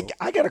 But no. hey,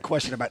 I got a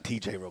question about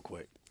TJ real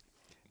quick.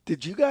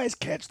 Did you guys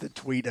catch the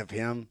tweet of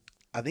him?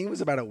 I think it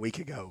was about a week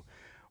ago,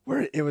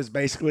 where it was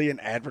basically an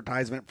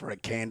advertisement for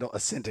a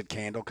scented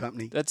candle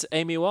company. That's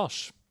Amy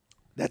Walsh.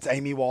 That's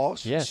Amy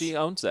Walsh. Yes. She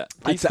owns that.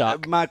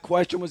 Stock. My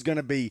question was going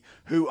to be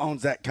who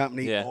owns that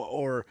company, Yeah.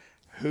 or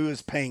who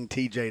is paying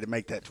TJ to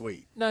make that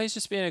tweet. No, he's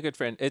just being a good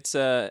friend. It's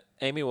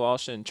Amy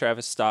Walsh and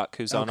Travis Stock,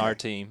 who's on Okay. our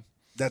team.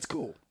 That's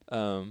cool.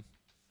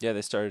 Yeah,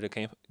 they started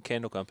a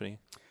candle company.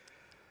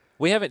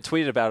 We haven't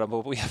tweeted about them,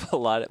 but we have a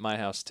lot at my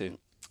house too.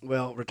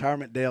 Well,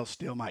 Retirement Dale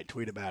still might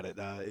tweet about it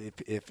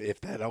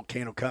if that old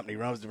candle company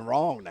rubs him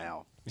wrong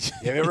now.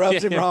 If it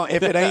rubs him wrong,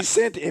 if it ain't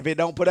scent, if it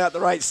don't put out the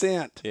right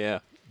scent. Yeah,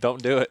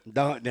 don't do it.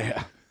 Don't,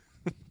 yeah.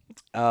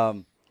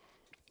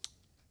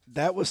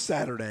 That was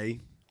Saturday.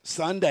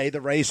 Sunday,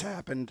 the race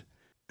happened.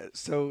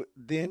 So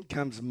then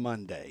comes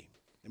Monday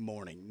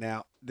morning.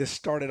 Now, this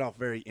started off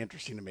very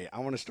interesting to me. I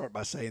want to start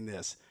by saying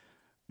this.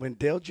 When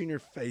Dale Jr.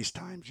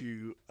 FaceTimes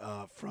you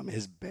from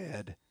his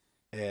bed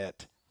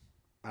at,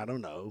 I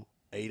don't know,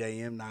 8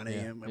 a.m., 9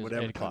 a.m., it was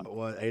whatever 8 time o'clock. it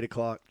was, 8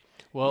 o'clock,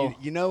 Well,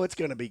 you know it's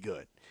going to be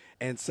good.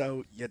 And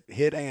so you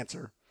hit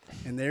answer,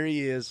 and there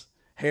he is,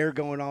 hair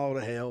going all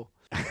to hell.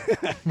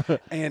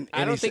 and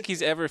I don't he think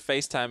he's ever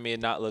FaceTimed me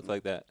and not look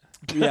like that.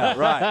 yeah,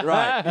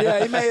 right.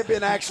 Yeah, he may have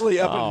been actually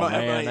up Oh, in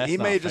man, that's he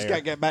may not have just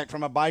fair. got back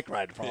from a bike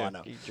ride for all I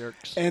know. he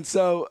jerks. And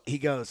so he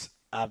goes,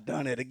 I've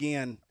done it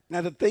again.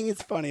 Now, the thing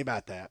that's funny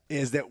about that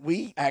is that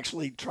we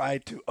actually try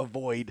to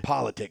avoid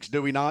politics,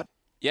 do we not?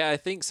 Yeah, I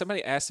think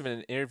somebody asked him in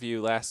an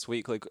interview last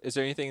week, like, is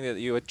there anything that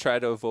you would try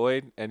to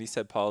avoid? And he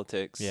said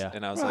politics. Yeah.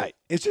 And I was Right. like,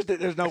 It's just that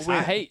there's no win.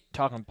 I hate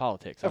talking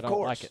politics. I Of don't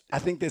course. like it. I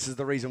think this is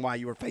the reason why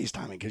you were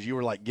FaceTiming, because you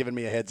were like giving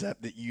me a heads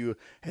up that you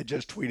had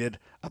just tweeted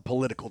a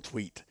political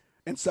tweet.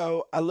 And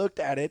so I looked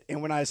at it,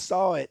 and when I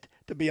saw it,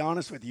 to be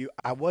honest with you,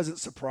 I wasn't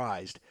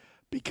surprised,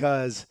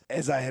 because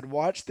as I had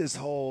watched this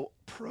whole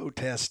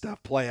protest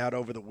stuff play out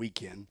over the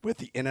weekend with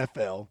the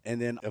NFL, and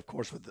then, of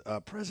course, with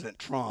President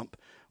Trump,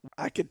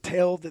 I could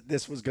tell that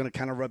this was going to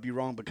kind of rub you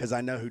wrong, because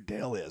I know who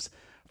Dale is.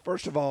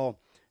 First of all,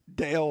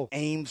 Dale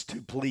aims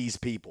to please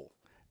people.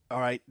 All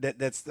right,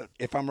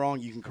 if I'm wrong,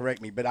 you can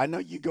correct me. But I know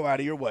you go out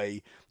of your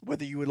way,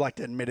 whether you would like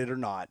to admit it or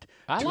not.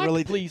 I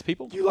like to please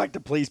people. You like to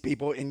please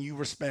people, and you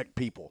respect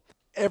people.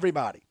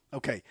 Everybody.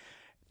 Okay.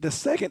 The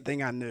second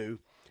thing I knew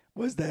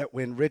was that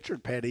when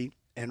Richard Petty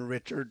and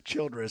Richard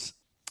Childress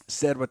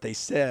said what they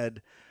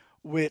said,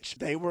 which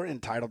they were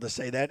entitled to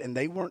say that, and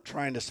they weren't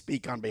trying to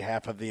speak on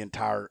behalf of the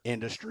entire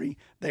industry.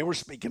 They were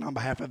speaking on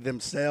behalf of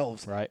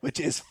themselves, right,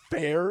 which is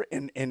fair,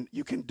 and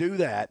you can do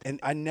that. And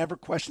I never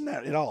questioned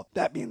that at all.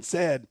 That being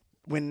said,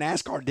 when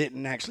NASCAR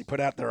didn't actually put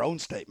out their own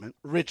statement,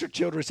 Richard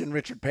Childress and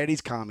Richard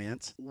Petty's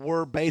comments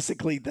were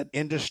basically the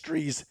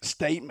industry's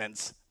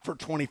statements for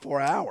 24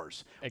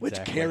 hours,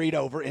 which carried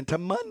over into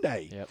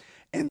Monday. Yep.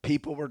 And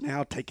people were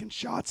now taking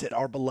shots at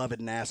our beloved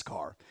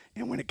NASCAR.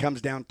 And when it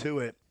comes down to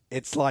it,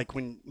 it's like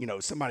when,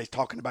 somebody's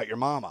talking about your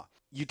mama.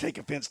 You take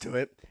offense to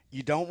it.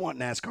 You don't want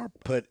NASCAR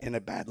put in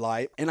a bad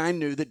light. And I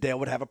knew that Dale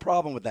would have a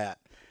problem with that.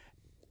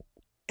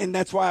 And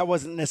that's why I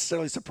wasn't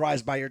necessarily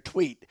surprised by your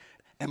tweet.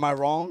 Am I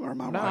wrong or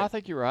am I right? No, I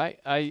think you're right.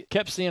 I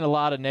kept seeing a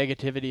lot of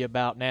negativity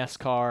about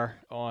NASCAR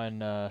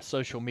on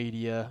social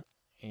media,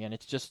 and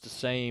it's just the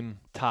same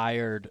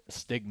tired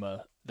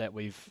stigma that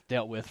we've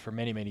dealt with for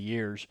many, many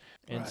years.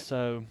 And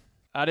so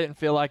I didn't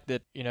feel like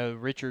that,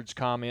 Richard's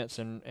comments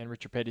and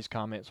Richard Petty's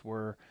comments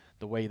were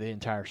the way the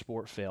entire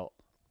sport felt.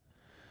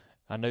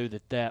 I knew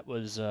that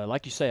was,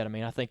 like you said,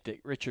 I think that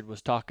Richard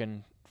was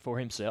talking for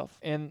himself.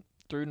 And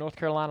through North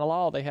Carolina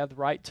law, they have the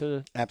right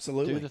to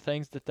absolutely do the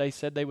things that they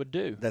said they would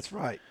do. That's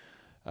right.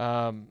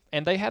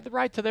 And they had the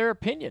right to their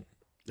opinion.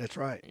 That's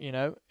right.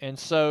 And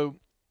so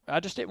I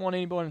just didn't want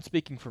anyone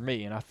speaking for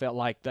me. And I felt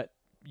like that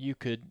you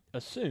could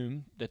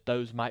assume that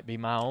those might be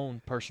my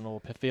own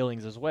personal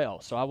feelings as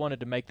well. So I wanted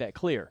to make that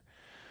clear.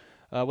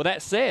 With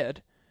that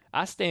said,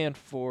 I stand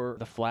for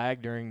the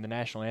flag during the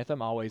national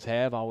anthem. Always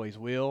have, always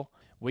will.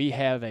 We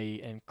have an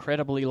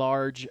incredibly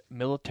large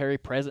military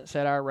presence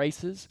at our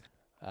races.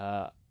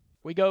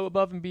 We go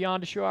above and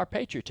beyond to show our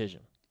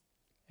patriotism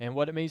and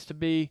what it means to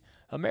be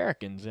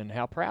Americans and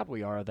how proud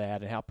we are of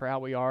that and how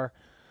proud we are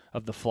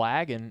of the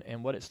flag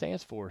and what it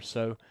stands for.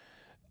 So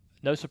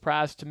no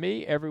surprise to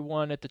me,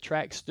 everyone at the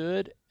track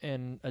stood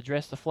and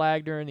addressed the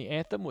flag during the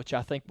anthem, which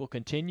I think will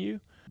continue.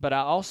 But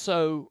I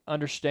also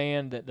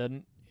understand that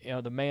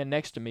the man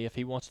next to me, if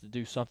he wants to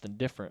do something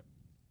different,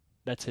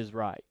 that's his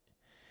right.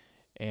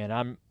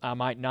 And I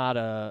might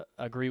not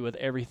agree with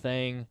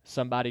everything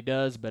somebody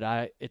does,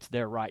 but it's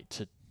their right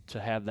to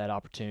have that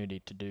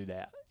opportunity to do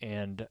that.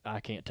 And I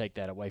can't take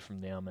that away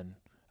from them, and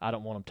I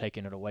don't want them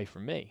taking it away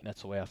from me.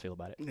 That's the way I feel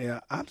about it. Yeah,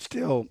 I'm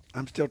still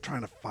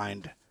trying to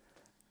find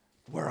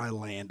where I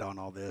land on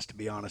all this, to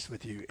be honest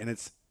with you. And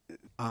it's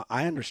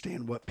I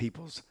understand what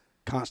people's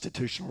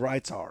constitutional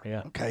rights are.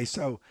 Yeah. Okay,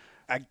 so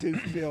I do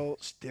feel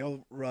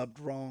still rubbed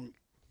wrong,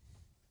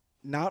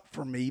 not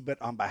for me,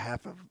 but on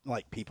behalf of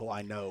people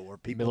I know or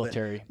people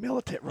military,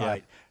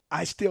 right? Yeah.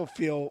 I still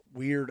feel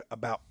weird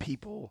about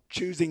people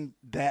choosing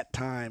that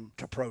time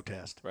to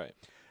protest. Right.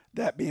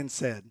 That being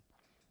said,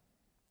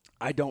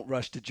 I don't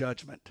rush to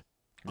judgment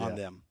on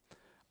them.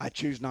 I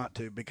choose not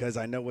to because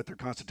I know what their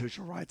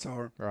constitutional rights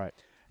are. Right.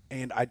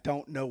 And I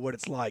don't know what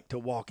it's like to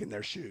walk in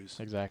their shoes.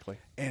 Exactly.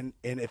 And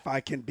if I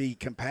can be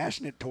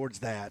compassionate towards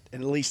that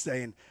and at least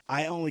saying,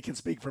 I only can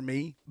speak for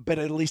me, but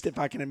at least if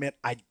I can admit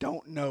I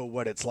don't know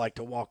what it's like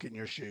to walk in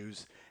your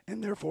shoes,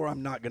 and therefore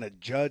I'm not going to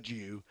judge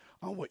you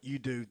on what you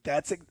do.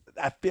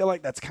 I feel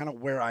like that's kind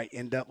of where I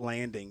end up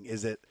landing,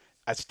 is that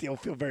I still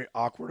feel very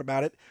awkward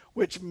about it,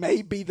 which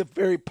may be the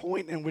very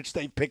point in which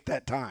they picked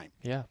that time.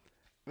 Yeah.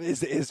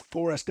 Is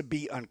for us to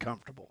be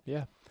uncomfortable.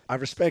 Yeah. I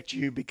respect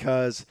you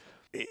because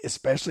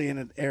especially in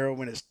an era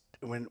when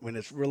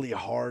it's really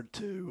hard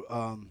to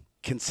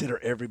consider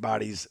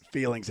everybody's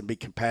feelings and be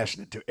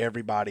compassionate to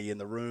everybody in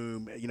the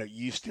room,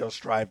 you still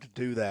strive to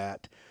do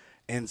that.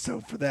 And so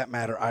for that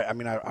matter, I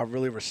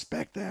really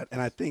respect that.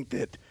 And I think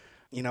that,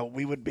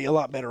 we would be a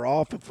lot better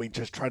off if we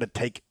just try to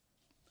take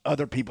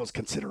other people's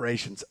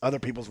considerations, other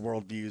people's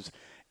worldviews,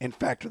 and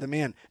factor them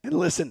in. And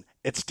listen,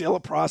 it's still a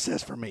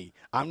process for me.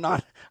 I'm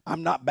not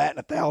batting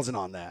 1,000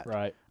 on that.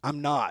 Right.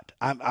 I'm not.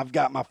 I've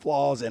got my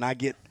flaws, and I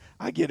get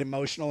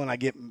emotional and I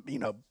get,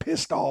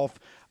 pissed off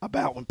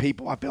about when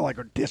people I feel like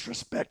are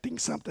disrespecting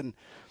something.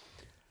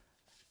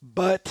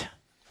 But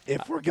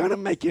if we're going to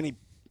make any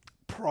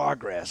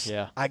progress,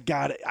 I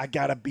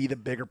gotta be the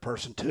bigger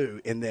person too,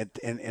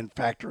 and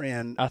factor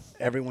in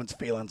everyone's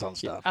feelings on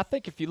stuff. I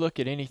think if you look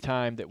at any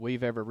time that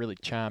we've ever really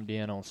chimed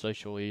in on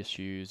social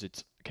issues,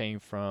 it's came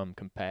from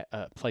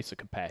a place of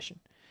compassion.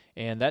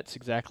 And that's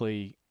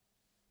exactly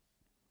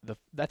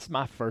that's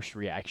my first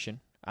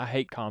reaction. I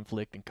hate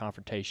conflict and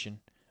confrontation,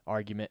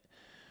 argument.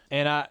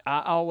 And I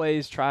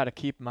always try to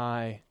keep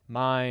my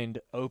mind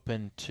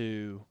open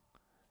to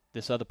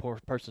this other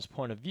person's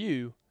point of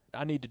view.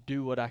 I need to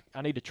do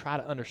I need to try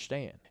to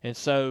understand. And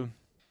so,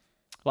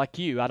 like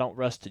you, I don't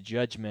rush to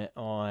judgment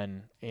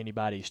on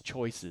anybody's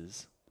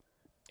choices.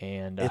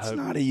 And it's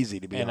not easy,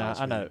 to be honest.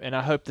 I know. And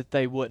I hope that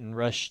they wouldn't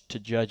rush to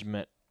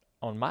judgment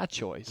on my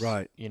choice.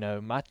 Right. You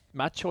know,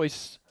 my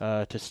choice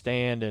to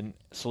stand and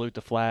salute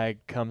the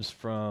flag comes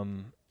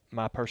from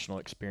my personal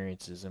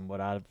experiences and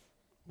what I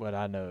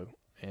know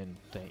and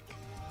think.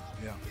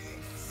 Yeah.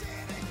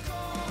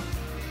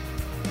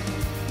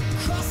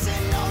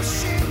 Crossing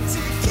ocean to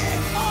get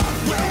on.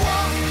 You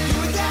walk,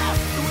 you were there,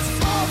 it was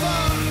over.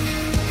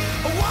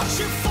 I watch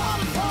you fall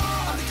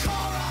apart on the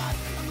car ride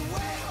on the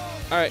way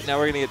home. All right, now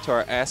we're going to get to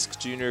our Ask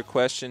Junior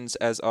questions.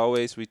 As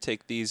always, we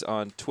take these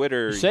on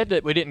Twitter. You said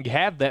that we didn't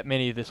have that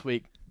many this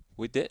week.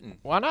 We didn't.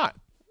 Why not?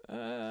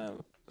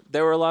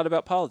 There were a lot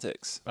about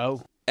politics.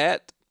 Oh,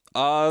 At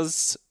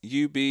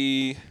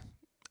OzUB,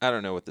 I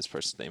don't know what this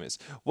person's name is.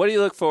 What do you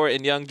look for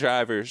in young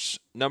drivers?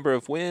 Number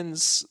of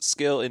wins,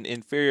 skill in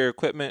inferior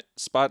equipment,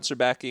 sponsor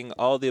backing,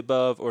 all the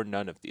above, or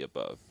none of the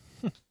above?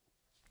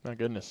 my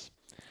goodness.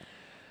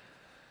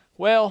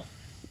 Well,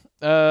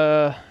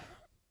 so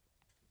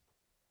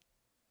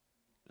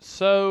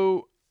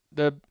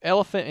the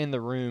elephant in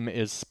the room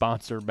is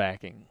sponsor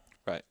backing.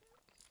 Right.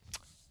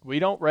 We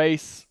don't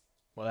race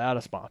without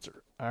a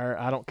sponsor.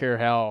 I don't care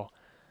how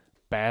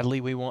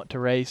badly we want to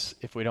race.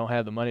 If we don't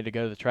have the money to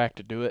go to the track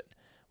to do it,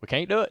 we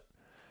can't do it.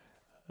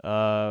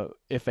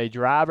 If a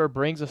driver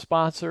brings a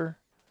sponsor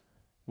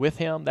with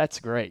him, that's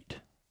great.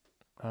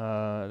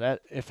 That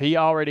if he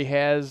already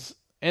has,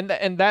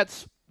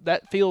 that's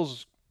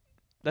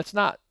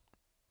not,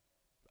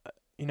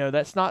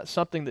 that's not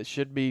something that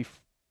should be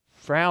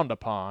frowned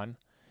upon.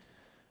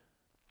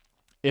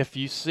 If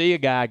you see a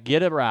guy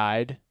get a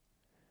ride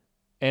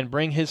and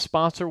bring his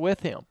sponsor with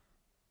him,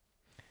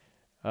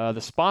 the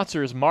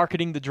sponsor is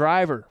marketing the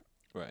driver.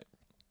 Right.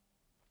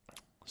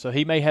 So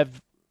he may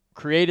have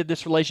created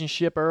this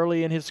relationship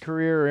early in his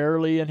career,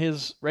 early in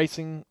his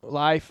racing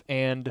life,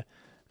 and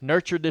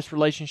nurtured this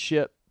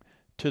relationship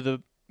to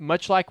the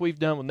much like we've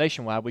done with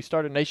Nationwide. We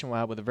started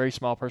Nationwide with a very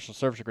small personal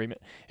service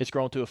agreement. It's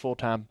grown to a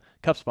full-time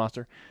Cup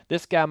sponsor.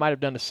 This guy might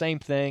have done the same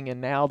thing, and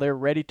now they're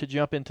ready to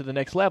jump into the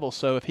next level.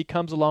 So if he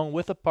comes along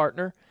with a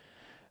partner,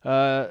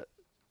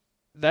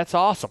 that's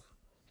awesome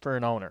for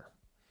an owner.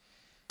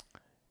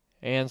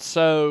 And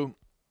so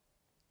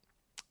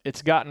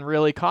it's gotten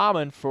really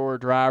common for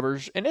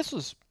drivers, and this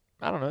was,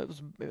 I don't know,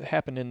 it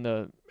happened in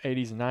the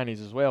 80s and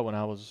 90s as well when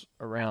I was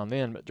around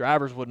then, but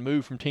drivers would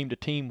move from team to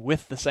team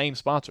with the same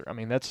sponsor. I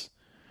mean, that's,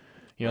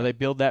 they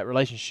build that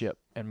relationship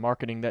and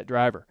marketing that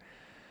driver.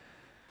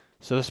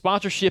 So the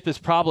sponsorship is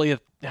probably,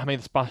 the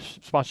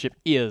sponsorship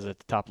is at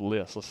the top of the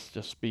list. Let's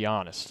just be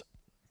honest.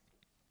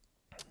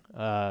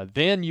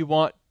 Then you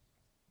want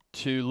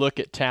to look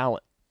at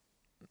talent.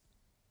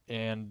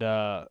 And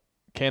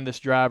can this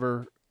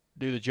driver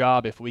do the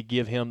job if we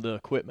give him the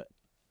equipment?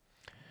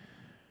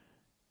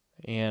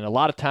 And a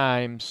lot of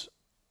times,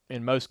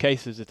 in most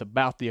cases, it's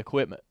about the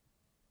equipment.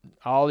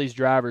 All these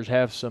drivers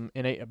have some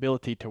innate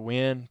ability to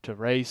win, to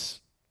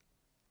race.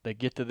 They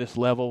get to this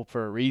level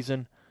for a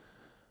reason.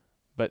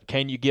 But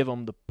can you give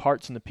them the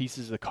parts and the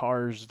pieces of the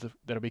cars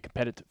that'll be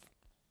competitive?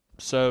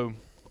 So,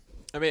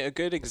 a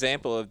good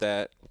example of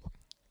that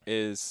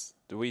is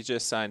we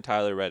just signed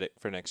Tyler Reddick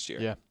for next year.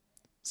 yeah.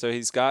 So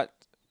he's got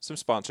some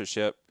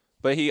sponsorship,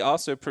 but he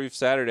also proved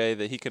Saturday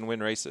that he can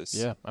win races.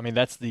 Yeah.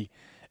 That's the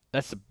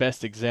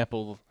best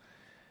example,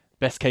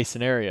 best case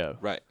scenario.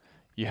 Right.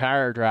 You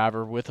hire a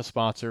driver with a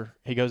sponsor.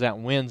 He goes out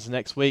and wins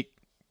next week.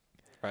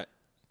 Right.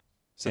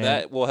 So And-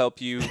 that will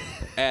help you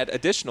add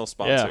additional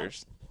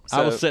sponsors. I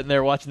So- was sitting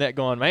there watching that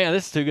going, man,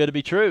 this is too good to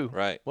be true.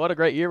 Right. What a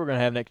great year we're going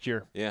to have next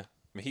year. Yeah.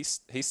 He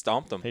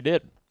stomped them. He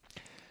did.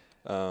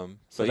 So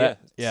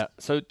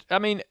So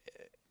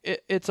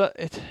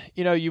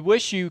you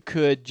wish you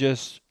could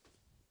just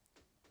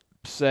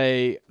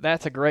say,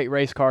 that's a great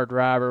race car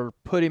driver,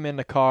 put him in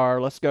the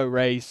car, let's go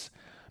race.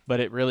 But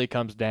it really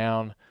comes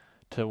down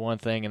to one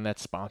thing, and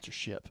that's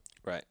sponsorship.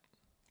 Right.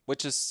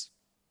 Which is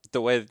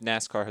the way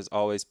NASCAR has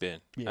always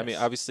been. Yes.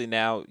 Obviously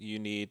now you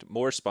need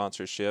more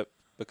sponsorship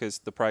because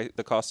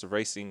the cost of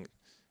racing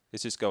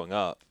is just going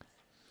up.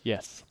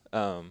 Yes.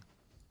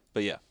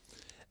 But yeah.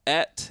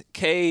 At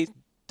K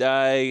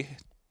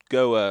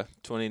Goa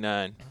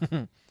 29.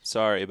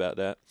 Sorry about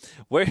that.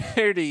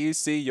 Where do you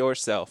see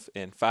yourself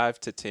in 5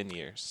 to 10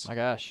 years? My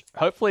gosh.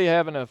 Hopefully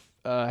having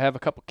have a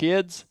couple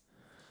kids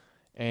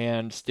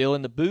and still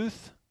in the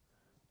booth,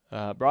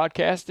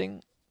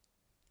 broadcasting.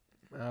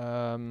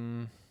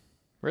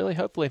 Really,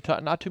 hopefully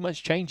not too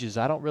much changes.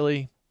 I don't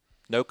really.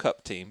 No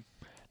Cup team.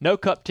 No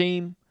Cup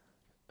team.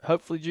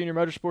 Hopefully Junior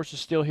Motorsports is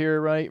still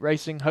here, right?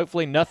 Racing.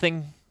 Hopefully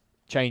nothing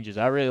changes.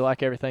 I really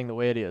like everything the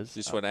way it is.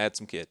 Just want to add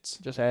some kids.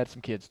 Just add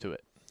some kids to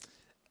it.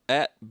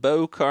 At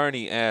Bo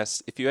Carney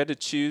asks, if you had to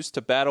choose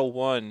to battle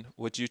one,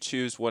 would you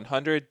choose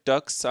 100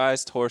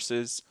 duck-sized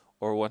horses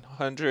or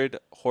 100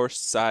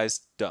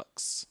 horse-sized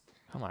ducks?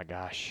 Oh my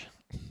gosh.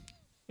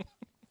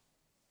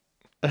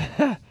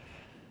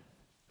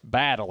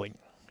 Battling.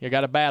 You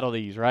got to battle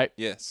these, right?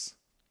 Yes.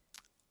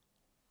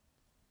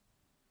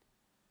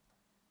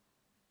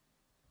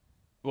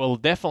 Well,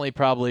 definitely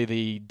probably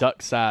the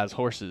duck-sized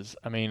horses.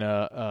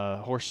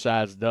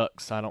 Horse-sized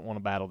ducks. I don't want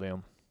to battle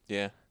them.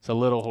 Yeah. So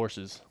little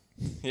horses.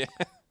 Yeah.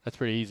 That's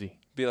pretty easy.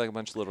 be like a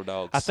bunch of little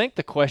dogs. I think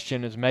the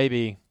question is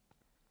maybe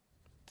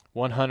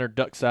 100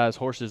 duck-sized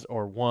horses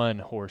or 1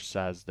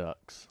 horse-sized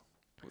ducks.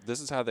 This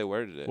is how they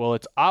worded it. Well,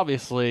 it's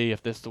obviously,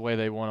 if this is the way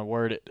they want to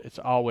word it, it's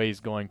always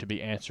going to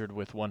be answered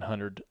with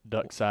 100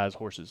 duck-sized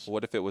horses.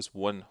 What if it was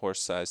 1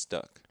 horse-sized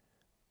duck?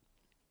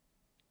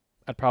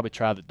 I'd probably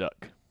try the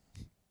duck.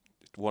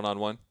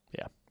 1-on-1?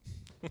 Yeah.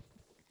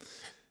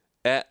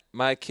 At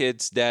my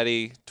kid's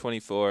daddy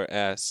 24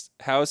 asked,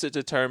 how is it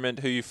determined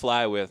who you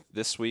fly with?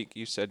 This week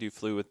you said you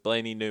flew with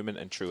Blaney, Newman,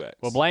 and Truex.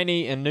 Well,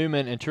 Blaney and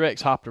Newman and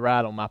Truex hopped a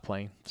ride on my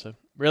plane. So,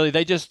 really,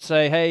 they just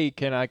say, hey,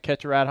 can I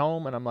catch a ride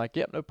home? And I'm like,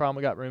 yep, no problem.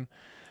 We got room.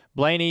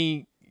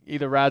 Blaney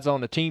either rides on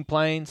the team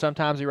plane.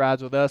 Sometimes he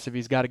rides with us if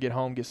he's got to get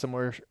home, get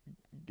somewhere.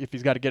 If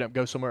he's got to get up,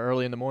 go somewhere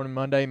early in the morning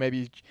Monday,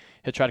 maybe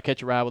he'll try to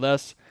catch a ride with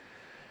us.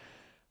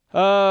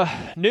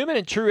 Newman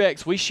and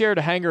Truex, we shared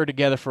a hangar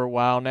together for a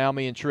while. Now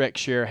me and Truex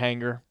share a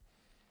hangar.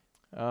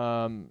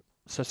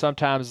 So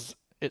sometimes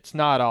it's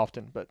not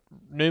often, but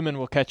Newman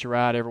will catch a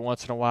ride every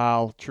once in a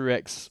while.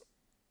 Truex,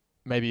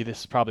 maybe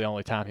this is probably the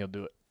only time he'll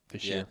do it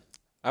this year.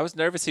 I was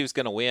nervous he was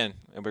going to win,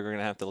 and we were going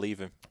to have to leave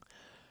him.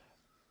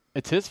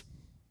 It's his.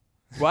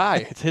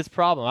 Why? It's his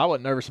problem. I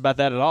wasn't nervous about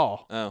that at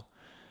all. Oh.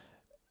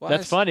 Why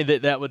That's funny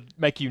that would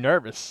make you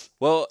nervous.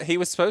 Well, he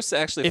was supposed to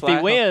actually If fly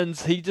he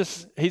wins,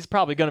 he's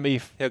probably going to be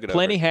He'll get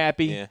plenty over it.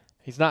 happy. Yeah.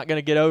 He's not going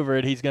to get over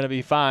it. He's going to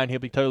be fine. He'll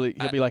be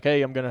like,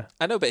 hey, I'm going to.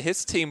 I know, but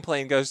his team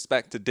plane goes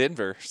back to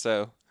Denver,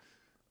 so.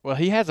 Well,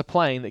 he has a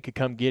plane that could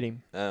come get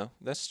him. Oh,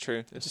 that's true.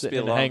 It'd just Sitting be a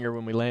in the long. hangar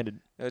when we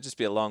landed. It would just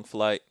be a long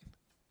flight.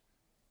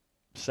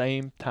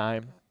 Same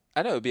time.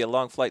 I know it'd be a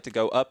long flight to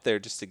go up there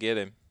just to get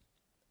him.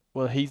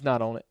 Well, he's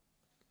not on it.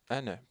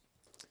 I know.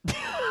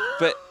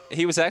 But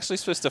he was actually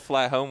supposed to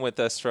fly home with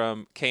us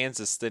from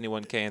Kansas. Then he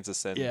won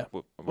Kansas, and Yeah.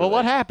 we're Well,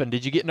 what late. happened?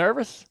 Did you get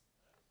nervous?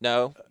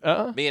 No,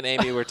 me and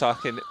Amy were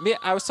talking.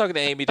 I was talking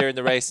to Amy during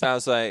the race, and I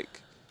was like,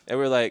 and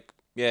we were like,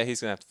 yeah, he's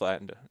gonna have to fly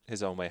into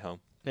his own way home.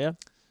 Yeah.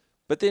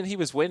 But then he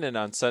was winning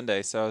on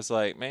Sunday, so I was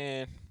like,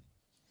 man,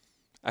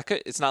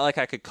 it's not like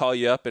I could call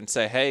you up and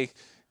say, hey,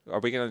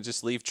 are we gonna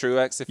just leave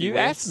Truex if he You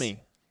wins? asked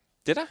me.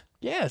 Did I?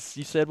 Yes.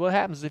 You said, what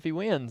happens if he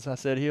wins? I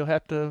said, he'll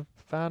have to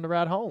find a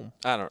ride home.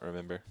 I don't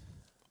remember.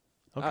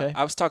 Okay.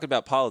 I was talking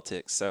about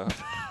politics, so.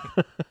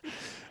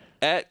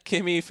 At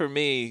Kimmy for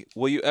me,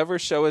 will you ever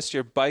show us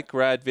your bike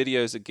ride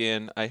videos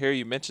again? I hear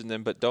you mention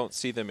them, but don't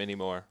see them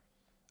anymore.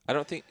 I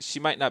don't think she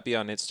might not be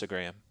on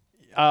Instagram.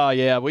 Oh,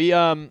 yeah. We,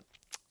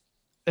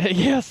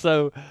 yeah,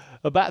 so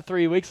about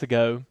 3 weeks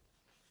ago,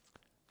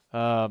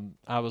 I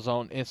was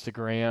on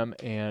Instagram,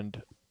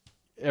 and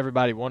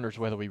everybody wonders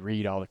whether we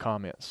read all the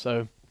comments.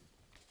 So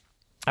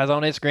I was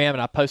on Instagram,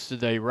 and I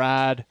posted a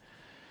ride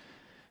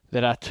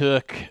that I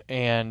took,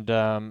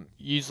 and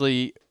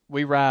usually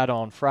we ride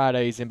on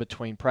Fridays in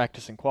between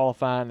practice and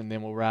qualifying, and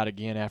then we'll ride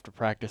again after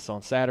practice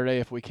on Saturday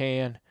if we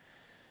can.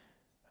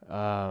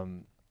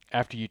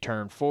 After you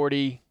turn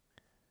 40,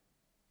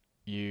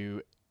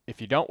 if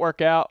you don't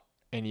work out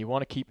and you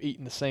want to keep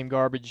eating the same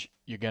garbage,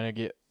 you're gonna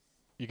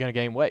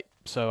gain weight.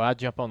 So I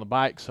jump on the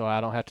bike so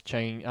I don't have to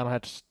change. I don't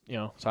have to,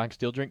 so I can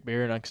still drink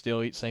beer and I can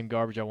still eat the same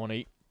garbage I want to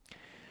eat.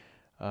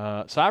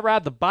 So I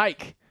ride the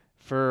bike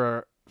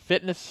for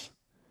fitness.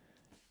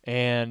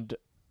 And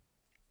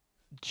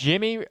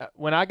Jimmy,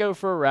 when I go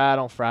for a ride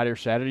on Friday or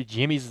Saturday,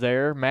 Jimmy's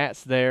there,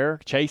 Matt's there,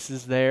 Chase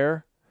is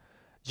there,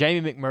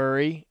 Jamie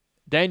McMurray,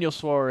 Daniel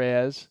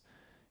Suarez,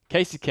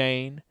 Casey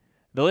Kane.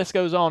 The list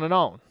goes on and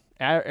on.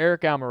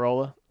 Eric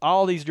Almirola.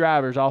 All these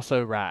drivers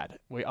also ride.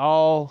 We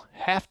all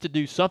have to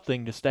do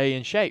something to stay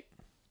in shape.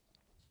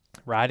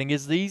 Riding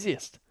is the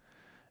easiest.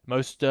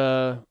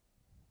 Seems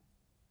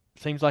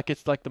like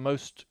it's like the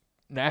most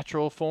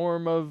natural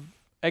form of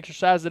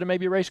exercise that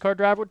maybe a race car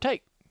driver would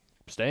take.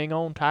 Staying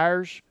on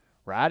tires,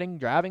 riding,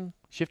 driving,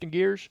 shifting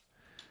gears.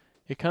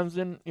 It comes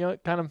in,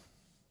 it kind of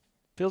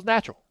feels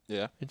natural.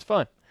 Yeah. It's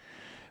fun.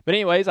 But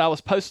anyways, I was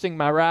posting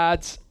my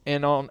rides,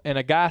 and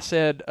a guy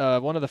said,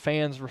 one of the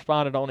fans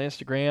responded on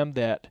Instagram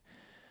that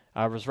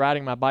I was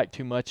riding my bike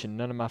too much, and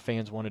none of my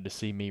fans wanted to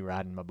see me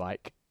riding my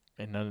bike,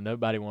 and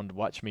nobody wanted to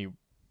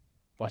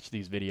watch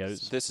these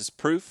videos. This is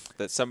proof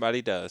that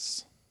somebody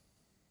does.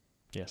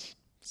 Yes.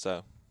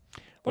 So,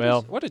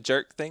 Well, what a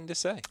jerk thing to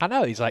say. I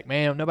know. He's like,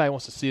 man, nobody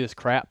wants to see this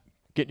crap.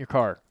 Get in your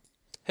car.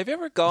 Have you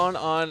ever gone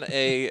on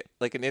an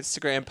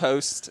Instagram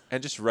post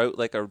and just wrote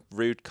like a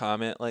rude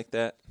comment like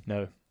that?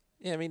 No.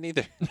 Yeah, me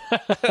neither.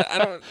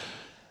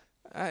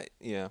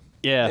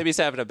 Yeah. Maybe he's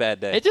having a bad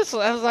day.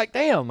 I was like,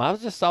 damn. I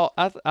was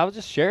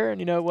just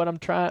sharing, what I'm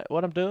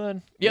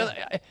doing.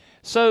 Yeah.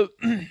 So,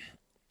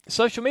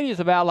 social media is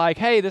about like,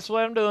 hey, this is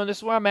what I'm doing. This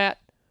is where I'm at.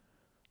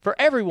 For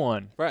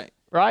everyone. Right.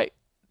 Right.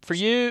 For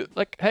you,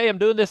 like, hey, I'm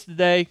doing this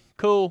today.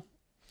 Cool.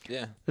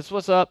 Yeah. This is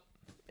what's up.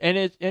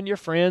 And your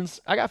friends.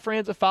 I got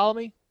friends that follow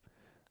me.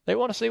 They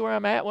want to see where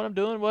I'm at, what I'm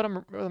doing, whether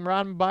I'm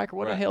riding my bike or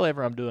what the hell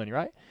ever I'm doing,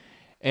 right?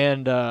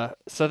 And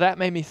so that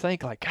made me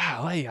think, like,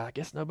 golly, I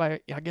guess not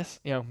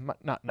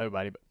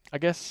nobody, but I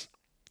guess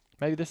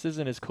maybe this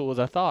isn't as cool as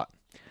I thought.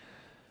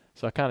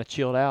 So I kind of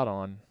chilled out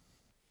on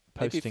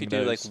posting Maybe if you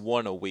those. do like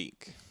one a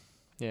week.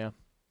 Yeah.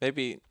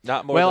 Maybe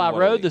not more Well, than I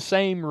one a rode week. the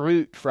same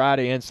route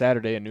Friday and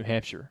Saturday in New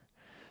Hampshire,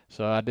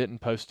 so I didn't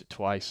post it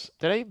twice.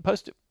 Did I even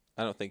post it?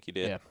 I don't think you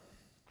did. Yeah.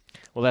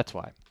 Well, that's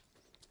why.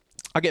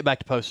 I'll get back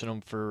to posting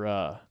them for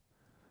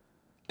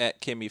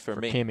At Kimmy for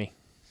me. Kimmy.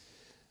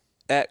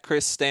 At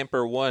Chris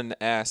Stamper 1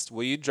 asked,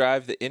 will you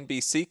drive the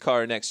NBC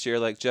car next year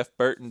like Jeff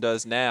Burton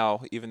does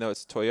now, even though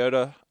it's a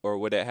Toyota, or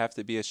would it have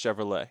to be a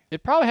Chevrolet?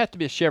 It'd probably have to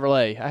be a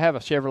Chevrolet. I have a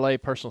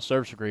Chevrolet personal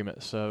service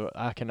agreement, so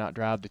I cannot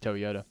drive the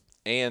Toyota.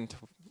 And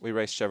we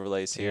race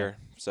Chevrolets here,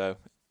 so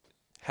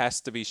has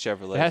to be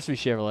Chevrolet It has to be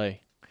Chevrolet,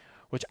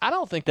 which I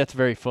don't think that's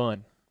very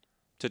fun.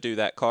 to do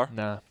that car.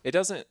 Nah. It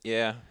doesn't,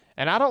 yeah.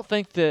 And I don't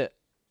think that.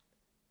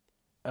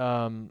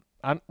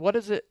 What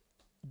is it?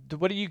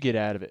 What do you get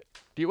out of it?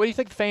 What do you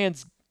think the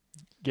fans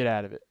get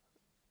out of it?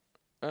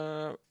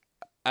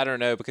 I don't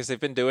know, because they've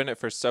been doing it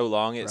for so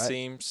long, it Right.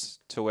 seems,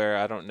 to where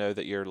I don't know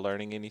that you're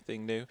learning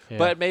anything new. Yeah.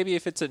 But maybe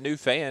if it's a new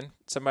fan,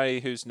 somebody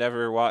who's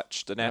never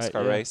watched a Right,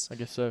 NASCAR yeah, race, I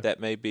guess so. that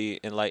may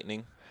be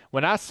enlightening.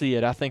 When I see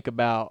it, I think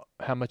about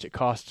how much it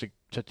costs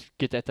to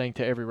get that thing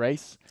to every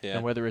race, Yeah.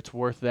 and whether it's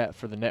worth that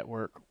for the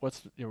network.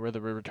 What's whether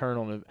the return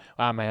on it?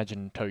 I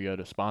imagine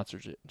Toyota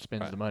sponsors it,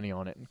 spends Right. the money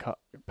on it, and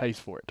pays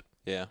for it.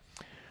 Yeah.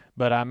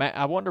 But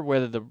I wonder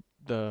whether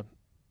the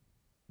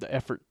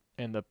effort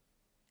and the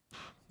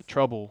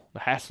trouble, the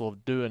hassle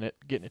of doing it,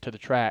 getting it to the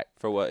track,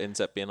 For what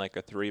ends up being like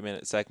a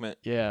 3-minute segment.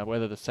 yeah,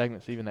 whether the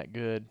segment's even that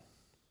good.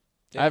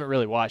 Yeah. I haven't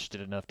really watched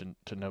it enough to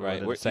know Right. whether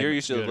the You're segment's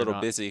usually a good or little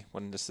not. busy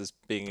when this is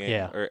being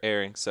Yeah. or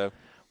airing, so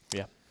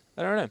Yeah.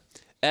 I don't know.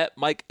 At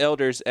Mike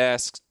Elders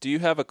asks, do you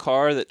have a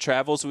car that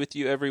travels with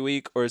you every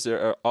week, or is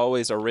there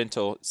always a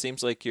rental? It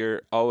seems like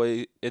you're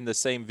always in the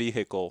same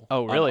vehicle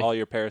Oh, really? on all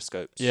your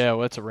Periscopes. Yeah,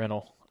 well, it's a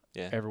rental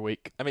Yeah. every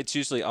week. I mean, it's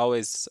usually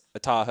always a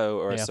Tahoe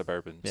or a Yeah.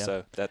 Suburban, Yeah.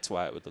 so that's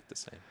why it would look the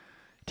same.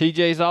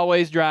 TJ's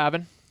always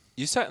driving.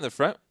 You sat in the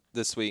front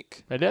this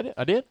week. I did it.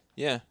 I did.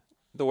 Yeah.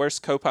 The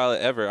worst co-pilot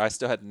ever. I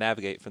still had to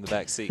navigate from the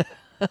back seat.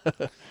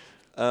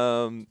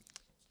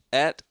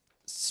 At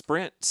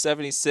Sprint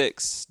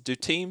 76, do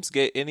teams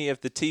get any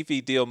of the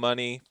TV deal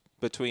money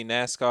between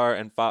NASCAR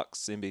and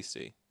Fox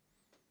NBC?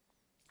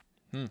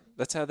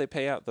 That's how they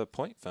pay out the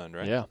point fund,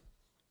 right? Yeah.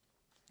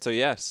 So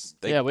yes,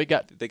 We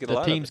got they get a the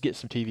lot teams of get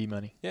some TV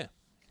money. it.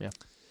 Yeah.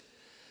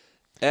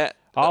 At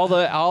All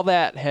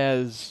that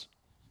has.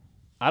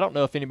 I don't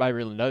know if anybody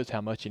really knows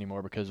how much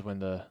anymore, because when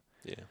the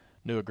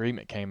new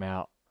agreement came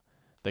out,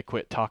 they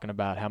quit talking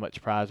about how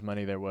much prize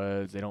money there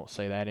was. They don't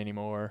say that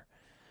anymore.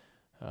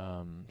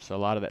 So a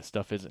lot of that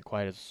stuff isn't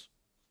quite as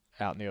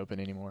out in the open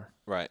anymore.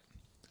 Right.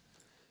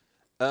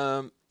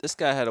 This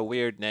guy had a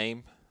weird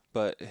name,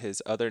 but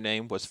his other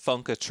name was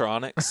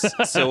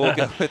Funkatronics, so we'll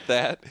go with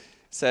that.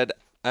 Said,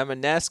 I'm a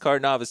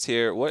NASCAR novice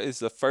here. What is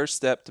the first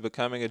step to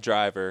becoming a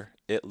driver?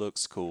 It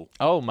looks cool.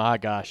 Oh my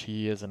gosh,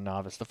 he is a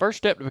novice. The first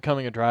step to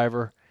becoming a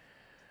driver,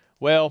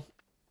 well,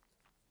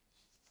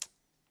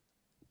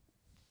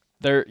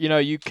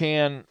 you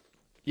can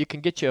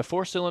get you a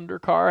 4-cylinder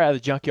car out of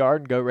the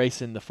junkyard and go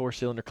race in the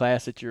 4-cylinder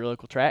class at your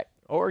local track,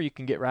 or you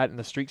can get right in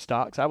the street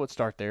stocks. I would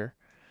start there.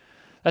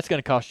 That's going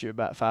to cost you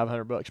about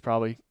 $500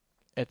 probably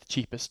at the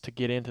cheapest to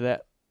get into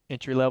that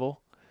entry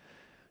level.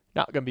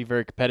 Not going to be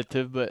very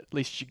competitive, but at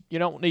least you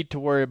don't need to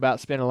worry about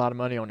spending a lot of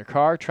money on your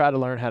car. Try to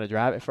learn how to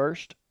drive it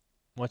first.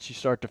 Once you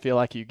start to feel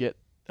like you get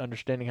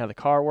understanding how the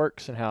car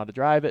works and how to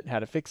drive it and how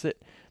to fix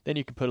it, then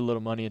you can put a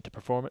little money into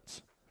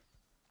performance.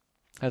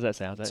 How's that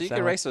sound? So you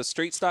can race a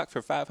street stock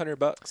for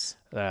 $500?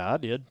 Yeah, I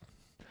did.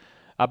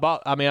 I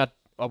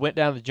went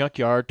down to the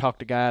junkyard, talked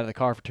the guy out of the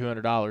car for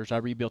 $200. I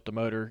rebuilt the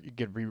motor. You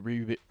get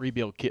a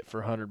rebuild kit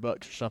for $100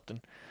 or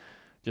something,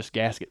 just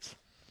gaskets.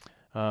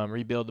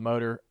 Rebuild the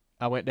motor.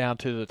 I went down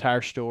to the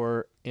tire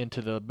store,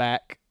 into the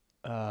back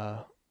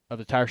of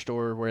the tire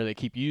store where they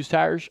keep used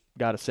tires.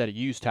 Got a set of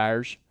used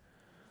tires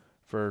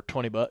for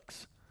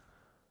 $20.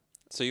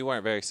 So you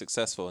weren't very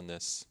successful in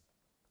this.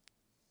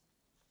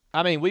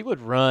 I mean, we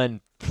would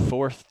run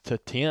 4th to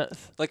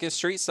 10th. Like in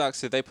street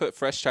stocks, did they put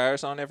fresh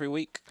tires on every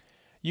week?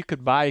 You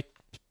could buy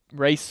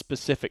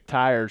race-specific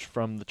tires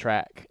from the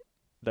track.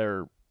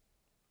 They're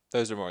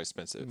Those are more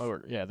expensive. they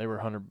were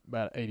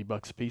about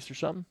 $80 a piece or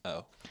something.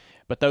 Oh,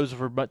 But those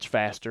were much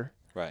faster.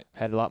 right.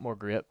 Had a lot more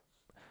grip.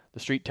 The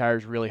street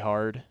tire's really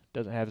hard.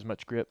 Doesn't have as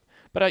much grip.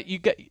 But you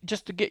get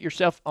just to get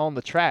yourself on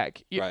the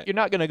track. Right. You're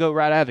not going to go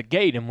right out of the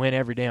gate and win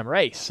every damn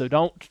race. So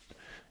don't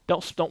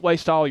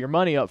waste all your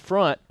money up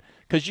front,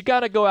 because you got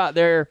to go out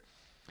there.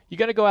 You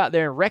got to go out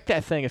there and wreck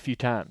that thing a few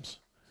times.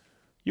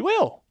 You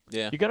will.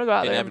 Yeah. You're gonna go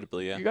out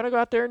Inevitably, there. yeah. You're gonna go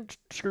out there and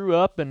screw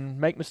up and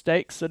make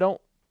mistakes. So don't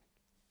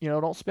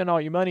spend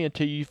all your money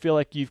until you feel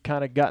like you've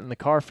kind of gotten the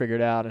car figured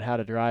out and how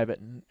to drive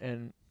it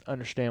and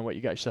understand what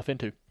you got yourself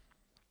into.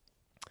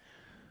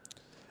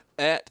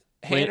 At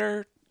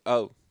Hanner,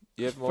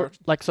 you have more?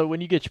 So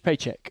when you get your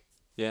paycheck,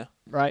 Yeah.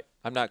 right?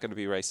 I'm not going to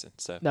be racing,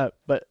 so. No,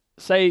 but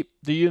do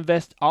you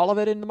invest all of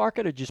it in the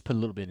market or just put a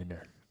little bit in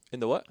there? In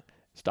the what?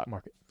 Stock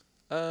market,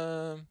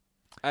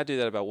 I do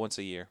that about once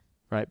a year.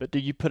 right? But do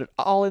you put it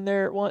all in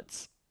there at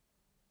once?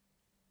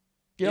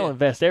 You Yeah. don't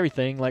invest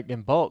everything like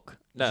in bulk.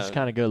 No. Just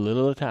kind of go a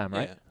little at a time,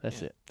 right? Yeah,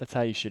 That's yeah. it. That's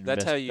how you should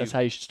That's invest. how you- that's how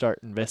you should start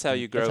investing. how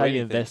you grow That's how you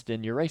anything. invest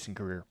in your racing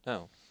career.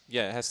 Oh,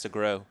 yeah, it has to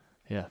grow.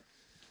 Yeah.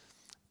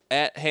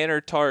 At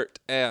Hanner Tart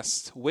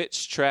asked,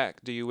 which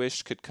track do you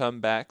wish could come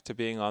back to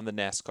being on the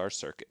NASCAR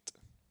circuit?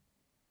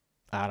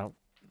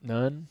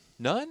 None.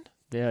 None?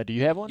 Yeah. Do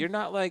you have one? You're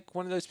not like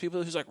one of those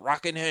people who's like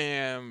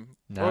Rockingham,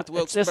 No, North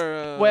it's just-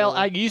 Wilkesboro. well,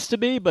 I used to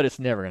be, but it's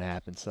never going to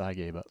happen, so I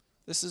gave up.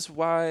 This is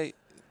why.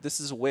 This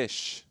is a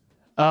wish.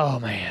 Oh,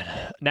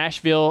 man.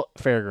 Nashville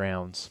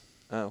Fairgrounds.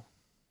 Oh.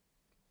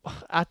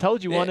 I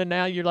told you one, and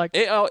now you're like,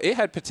 It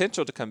had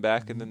potential to come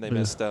back, and then they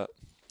messed up.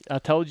 I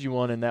told you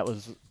one, and that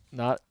was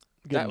not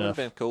good That would have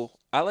enough. been cool.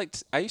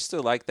 I used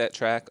to like that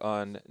track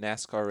on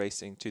NASCAR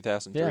Racing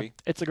 2003. Yeah,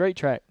 it's a great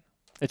track.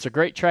 It's a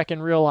great track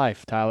in real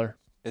life, Tyler.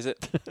 Is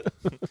it?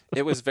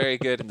 It was very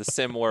good in the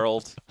sim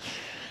world.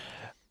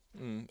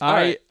 All I-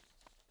 right.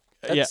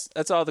 yeah.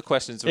 That's all the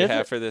questions we Is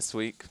have it? for this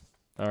week.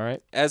 All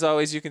right. As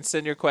always, you can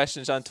send your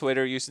questions on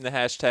Twitter using the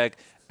hashtag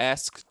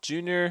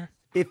AskJunior.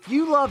 If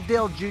you love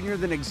Dale Jr.,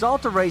 then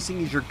Exalta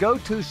Racing is your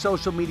go-to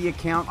social media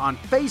account on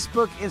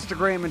Facebook,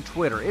 Instagram, and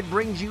Twitter. It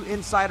brings you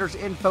insiders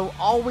info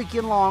all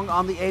weekend long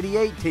on the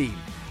 88 team.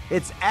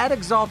 It's at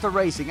Exalta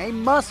Racing, a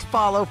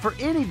must-follow for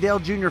any Dale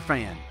Jr.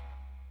 fan.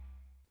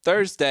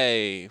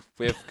 Thursday,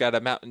 we've got a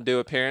Mountain Dew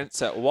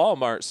appearance at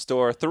Walmart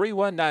store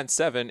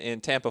 3197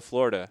 in Tampa,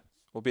 Florida.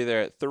 We'll be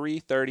there at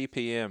 3:30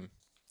 p.m.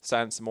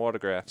 Sign some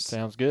autographs.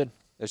 Sounds good.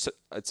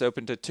 It's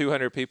open to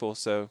 200 people,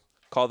 so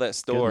call that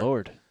store. Good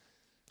Lord.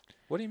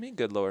 What do you mean,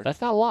 good Lord? That's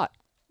not a lot.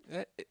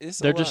 That is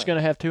a They're lot. just going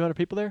to have 200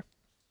 people there?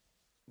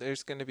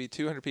 There's going to be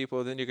 200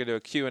 people, then you're going to do a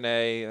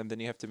Q&A, and then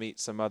you have to meet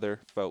some other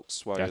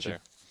folks while Gotcha. you're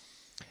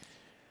there.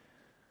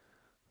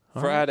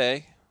 All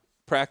Friday,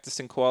 practice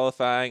and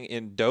qualifying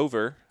in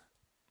Dover.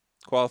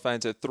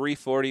 Qualifying's at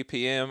 3:40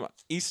 p.m.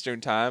 Eastern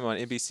Time on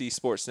NBC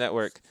Sports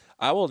Network.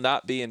 I will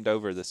not be in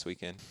Dover this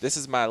weekend. This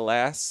is my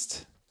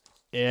last.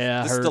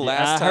 Yeah, This I is heard the you.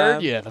 last I heard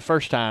time- you the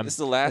first time. This is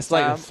the last it's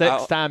like time the sixth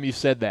I'll- time you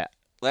said that.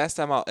 Last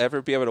time I'll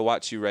ever be able to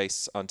watch you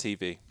race on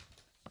TV.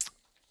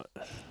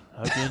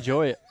 Hope you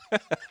enjoy it.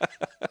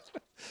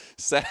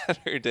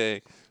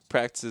 Saturday,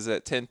 practices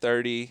at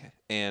 10:30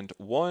 and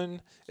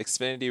 1.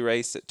 Xfinity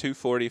race at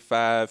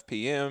 2:45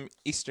 p.m.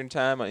 Eastern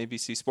Time on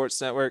NBC Sports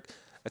Network.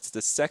 That's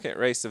the second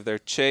race of their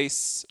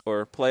chase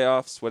or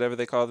playoffs, whatever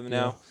they call them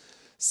now.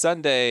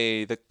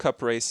 Sunday, the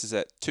Cup race is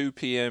at 2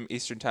 p.m.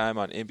 Eastern Time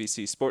on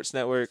NBC Sports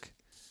Network.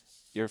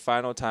 Your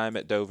final time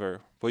at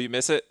Dover. Will you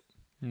miss it?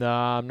 No,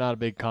 I'm not a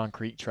big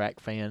concrete track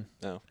fan.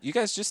 No. You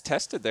guys just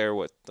tested there,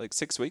 like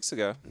 6 weeks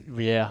ago?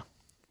 Yeah,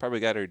 Probably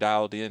got her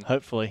dialed in.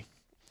 hopefully.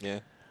 Yeah.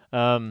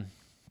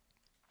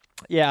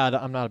 Yeah,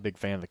 I'm not a big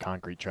fan of the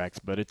concrete tracks,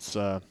 but it's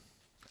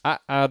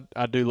I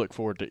do look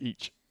forward to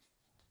each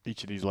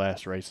of these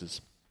last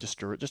races just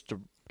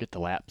to get the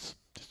laps,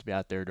 just to be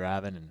out there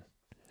driving and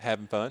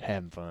Having fun?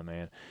 having fun,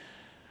 man.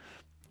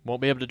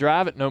 Won't be able to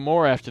drive it no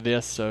more after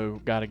this, so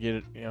got to get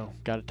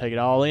it, got to take it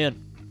all in.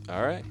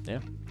 All right. Yeah.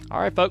 All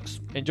right, folks,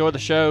 enjoy the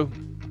show.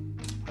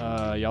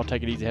 Y'all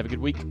take it easy. Have a good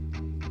week.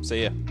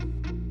 See ya.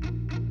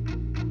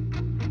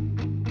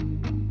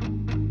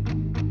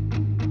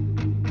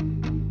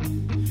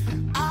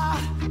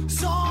 I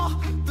saw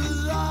the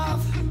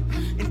love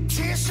and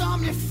tears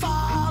from your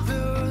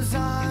father's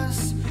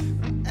eyes.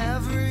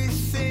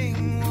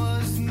 Everything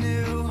was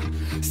new.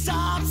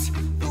 Stopped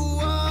the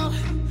world.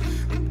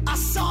 I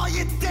saw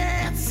you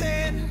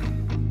dancing.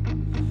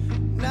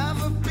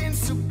 Never been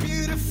so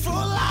beautiful.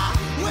 I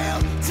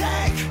will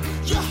take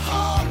you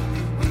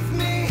home with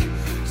me.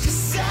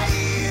 Just say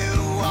you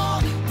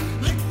won't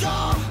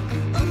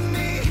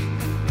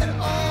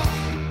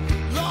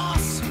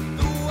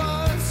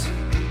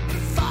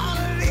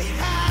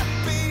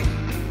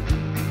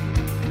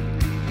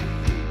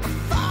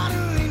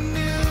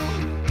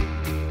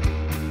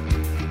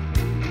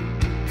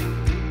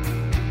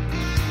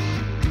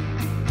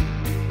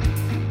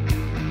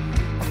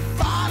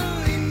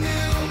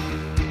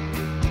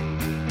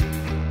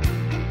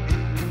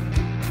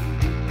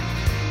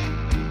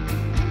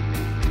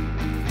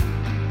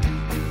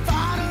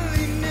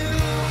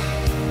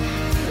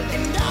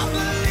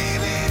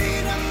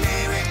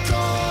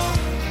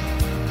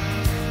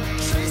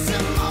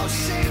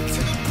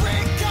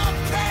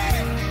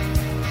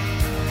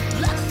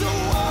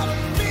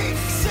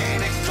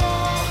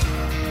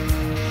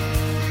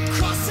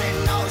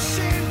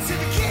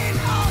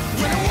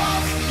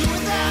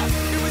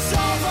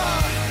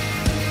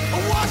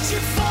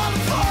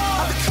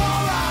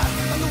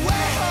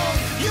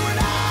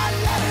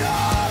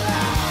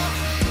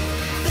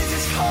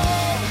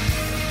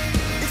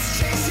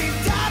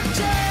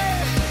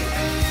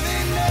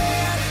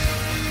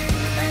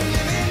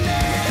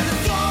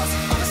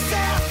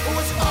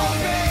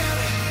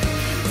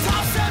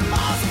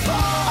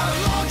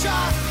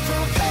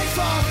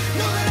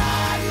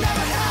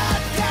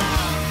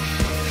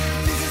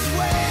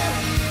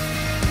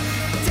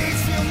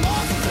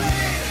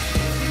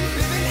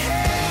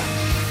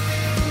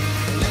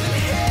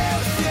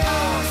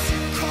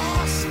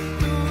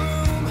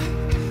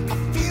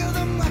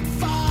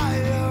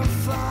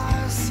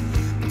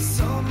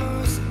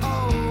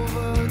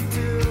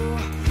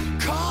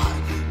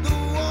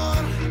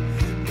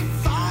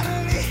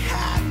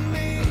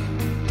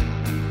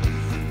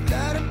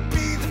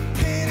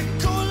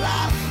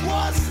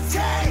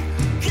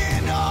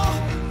taking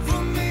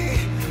over me.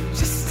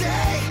 Just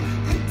stay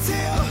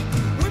until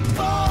we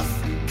both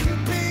can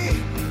be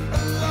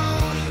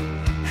alone.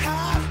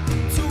 Had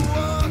to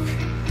walk,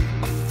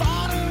 I'm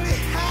finally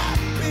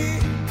happy.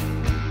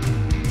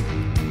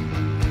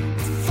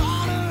 It's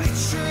finally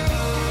true.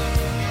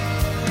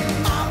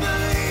 I'm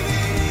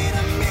believing in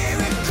a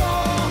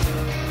miracle.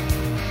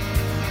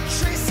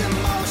 Trace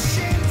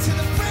emotion to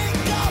the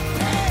brink of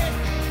pain.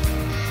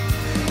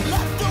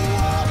 Let the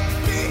world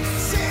be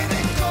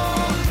cynical.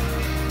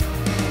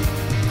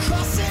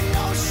 Crossing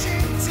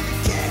ocean to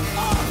get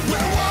on.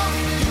 When I walk,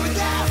 you were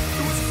there,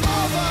 it was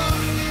over.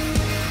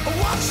 I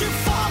watch you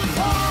fall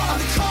apart on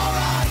the car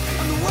ride,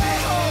 on the way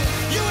home.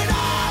 You and I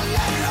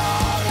let it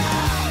all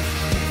out.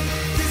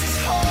 This is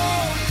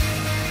home.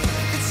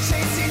 It's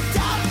chasing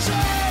down a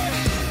dream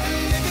and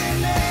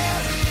living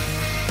it.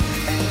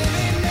 And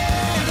living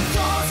it. The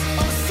doors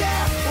of a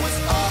step was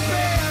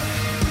open.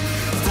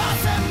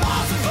 1,000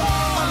 miles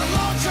apart on a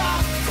long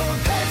drive from a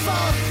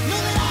payphone.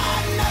 Knew that I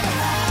never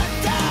had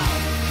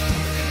doubt.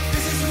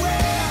 This is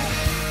where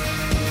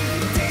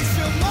days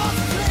feel more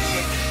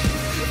complete.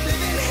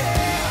 Living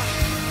here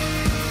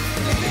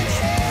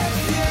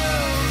with you.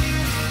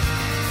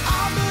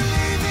 I'm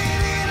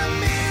believing in a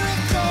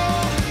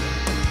miracle.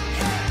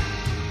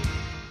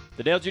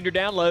 The Dale Jr.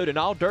 Download and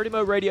all Dirty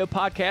Mo Radio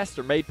podcasts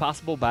are made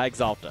possible by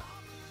Exalta.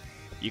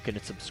 You can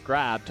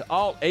subscribe to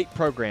all 8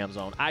 programs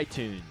on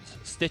iTunes,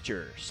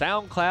 Stitcher,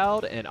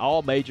 SoundCloud, and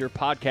all major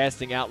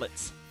podcasting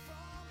outlets.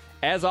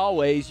 As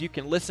always, you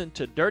can listen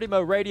to Dirty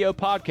Mo Radio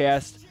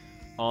podcast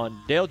on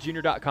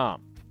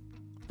DaleJr.com.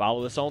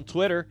 Follow us on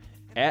Twitter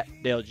at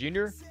Dale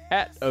Jr.,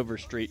 at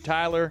Overstreet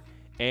Tyler,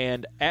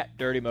 and at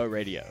Dirty Mo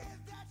Radio.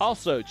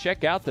 Also,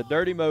 check out the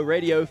Dirty Mo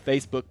Radio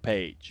Facebook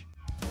page.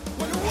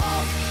 When I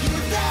walk, you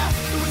were there,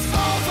 it was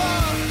over.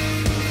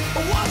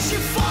 I watched you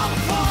fall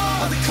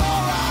apart on the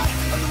car ride,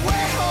 on the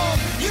way home.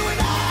 You and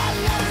I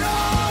let it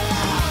all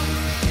out.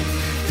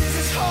 This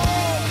is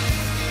home.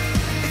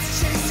 It's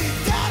chasing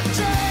down a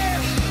dream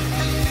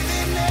and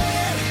living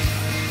it.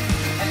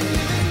 And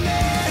living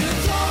it. And the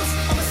doors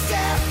of a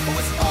step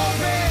was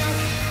open.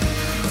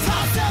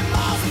 1,000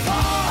 miles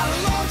apart on a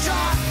long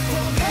drive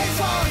from a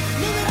payphone.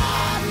 Knew that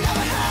I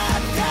never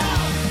had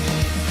doubt.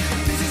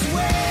 This is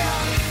where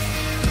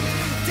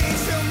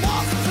days feel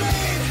more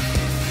complete.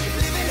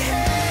 Living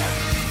here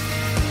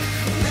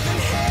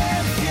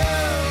with you.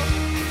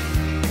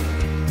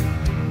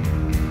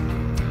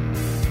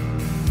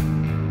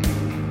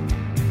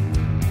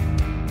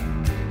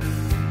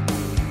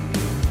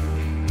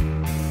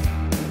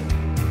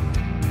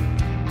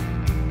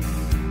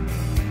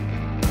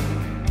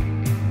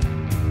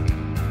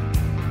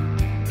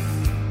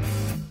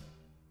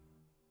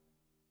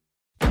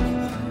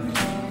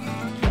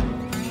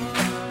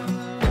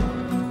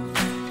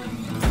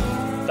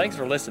 Thanks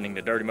for listening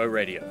to Dirty Mo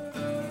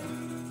Radio.